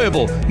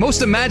enjoyable,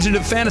 most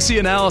imaginative fantasy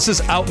analysis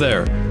out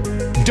there.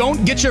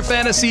 Don't get your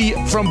fantasy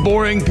from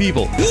boring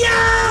people.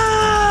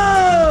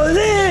 Yo!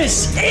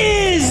 This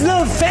is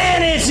the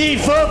Fantasy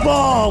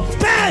Football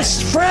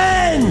Best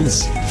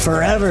Friends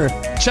Forever.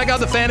 Check out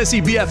the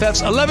Fantasy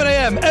BFFs 11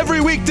 a.m.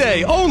 every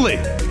weekday only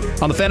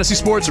on the Fantasy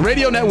Sports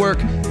Radio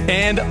Network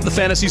and the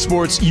Fantasy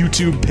Sports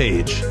YouTube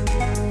page.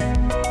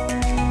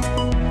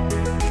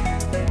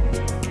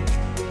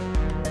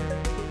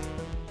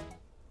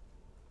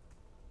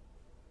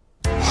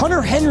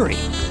 Hunter Henry,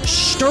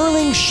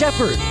 Sterling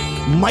Shepard,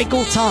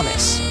 Michael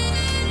Thomas.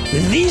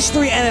 These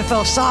three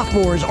NFL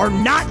sophomores are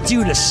not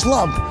due to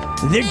slump,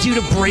 they're due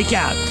to break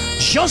out,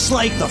 just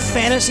like the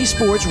Fantasy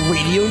Sports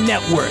Radio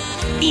Network.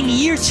 In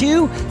year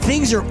 2,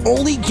 things are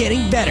only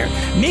getting better.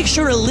 Make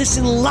sure to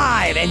listen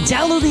live and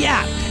download the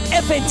app,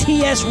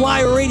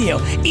 FNTSY Radio.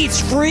 It's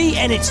free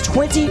and it's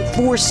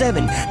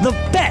 24/7. The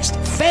best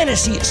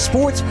fantasy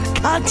sports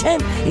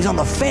content is on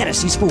the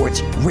Fantasy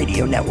Sports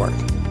Radio Network.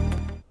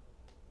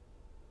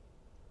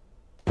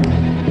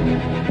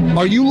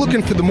 Are you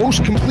looking for the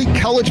most complete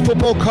college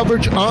football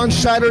coverage on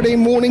Saturday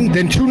morning?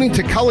 Then tune in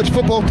to College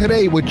Football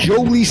Today with Joe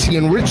Lisi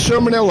and Rich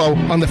Sermonello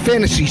on the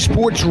Fantasy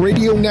Sports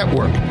Radio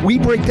Network. We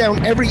break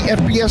down every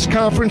FBS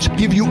conference,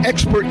 give you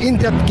expert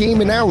in-depth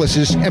game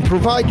analysis, and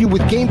provide you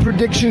with game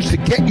predictions to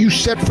get you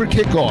set for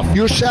kickoff.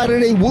 Your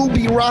Saturday will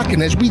be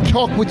rocking as we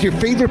talk with your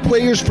favorite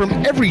players from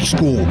every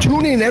school.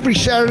 Tune in every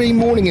Saturday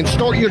morning and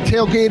start your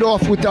tailgate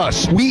off with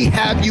us. We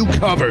have you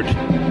covered.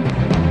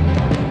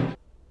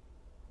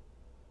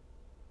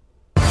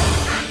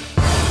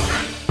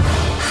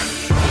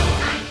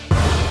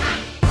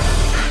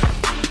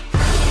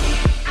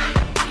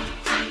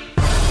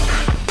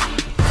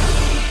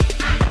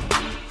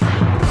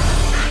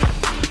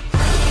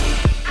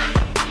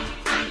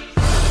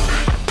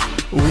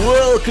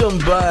 Welcome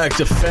back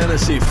to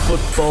Fantasy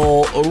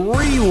Football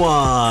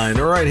Rewind,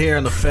 right here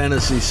on the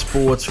Fantasy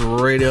Sports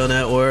Radio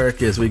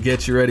Network as we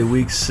get you ready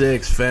Week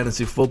 6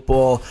 Fantasy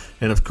Football.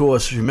 And of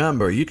course,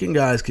 remember, you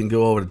guys can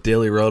go over to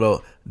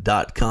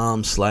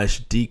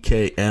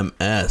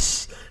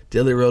dailyroto.com/DKMS.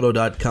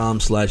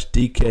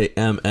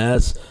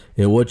 dailyroto.com/DKMS.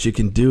 And what you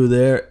can do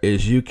there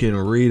is you can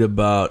read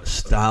about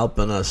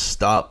helping us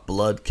stop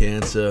blood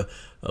cancer.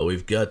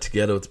 We've got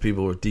together with the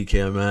people with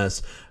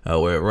DKMS.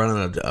 We're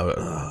running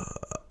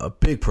a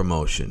big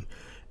promotion.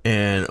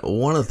 And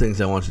one of the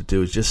things I want you to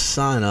do is just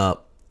sign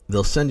up.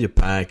 They'll send you a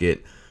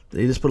packet.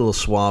 You just put a little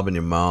swab in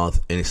your mouth,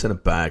 and you send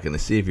it back, and they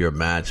see if you're a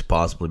match,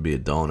 possibly be a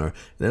donor. And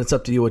then it's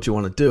up to you what you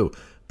want to do.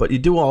 But you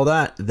do all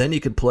that, then you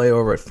could play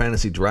over at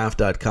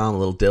fantasydraft.com, a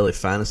little daily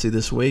fantasy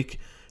this week.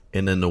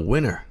 And then the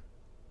winner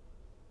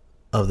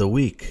of the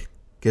week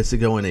gets to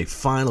go in a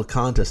final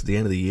contest at the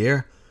end of the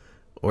year,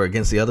 or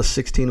against the other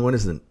 16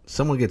 winners, and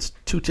someone gets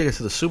 2 tickets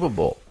to the Super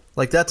Bowl.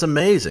 Like, that's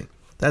amazing.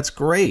 That's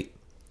great.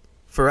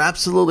 For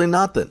absolutely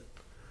nothing.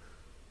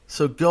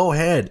 So go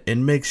ahead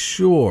and make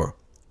sure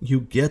you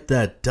get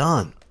that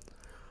done.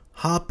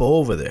 Hop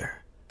over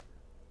there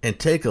and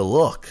take a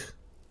look.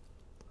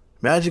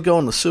 Imagine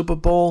going to the Super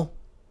Bowl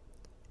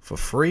for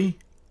free.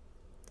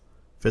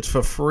 If it's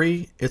for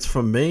free, it's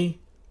from me.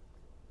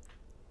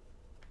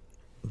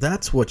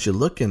 That's what you're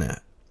looking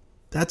at.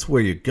 That's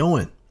where you're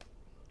going.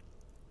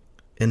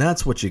 And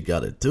that's what you got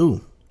to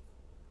do.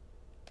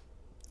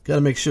 Got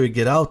to make sure you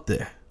get out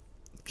there.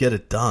 Get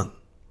it done.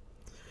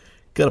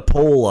 Got a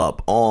poll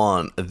up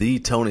on the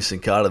Tony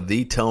Sincotta,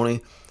 the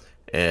Tony,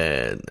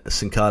 and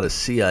Sincotta,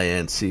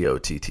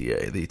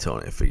 Cincotta, the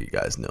Tony. I figure you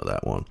guys know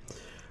that one.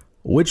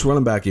 Which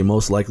running back are you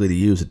most likely to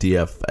use at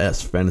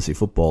DFS Fantasy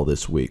Football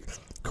this week?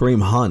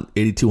 Kareem Hunt,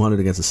 8,200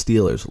 against the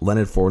Steelers.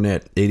 Leonard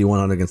Fournette,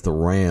 8,100 against the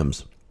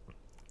Rams.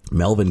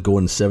 Melvin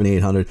Gordon,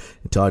 7,800.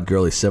 And Todd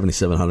Gurley,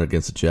 7,700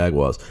 against the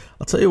Jaguars.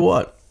 I'll tell you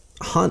what,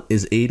 Hunt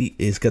is 80.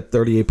 He's got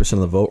 38% of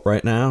the vote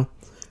right now.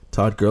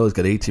 Todd Gurley's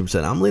got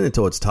 18%. I'm leaning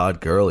towards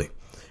Todd Gurley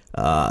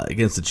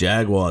against the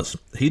Jaguars.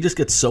 He just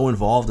gets so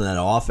involved in that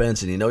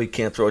offense, and you know he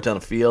can't throw it down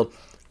the field.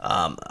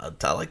 I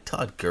like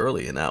Todd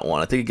Gurley in that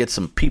one. I think he gets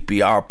some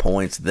PPR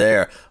points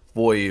there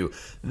for you.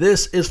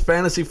 This is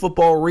Fantasy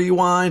Football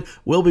Rewind.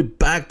 We'll be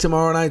back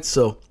tomorrow night,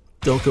 so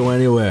don't go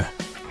anywhere.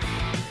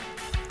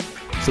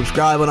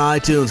 Subscribe on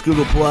iTunes,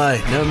 Google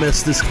Play. Never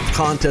miss this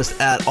contest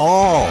at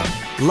all.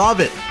 Love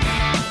it.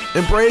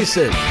 Embrace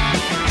it.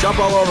 Jump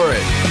all over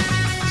it.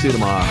 See you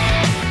tomorrow.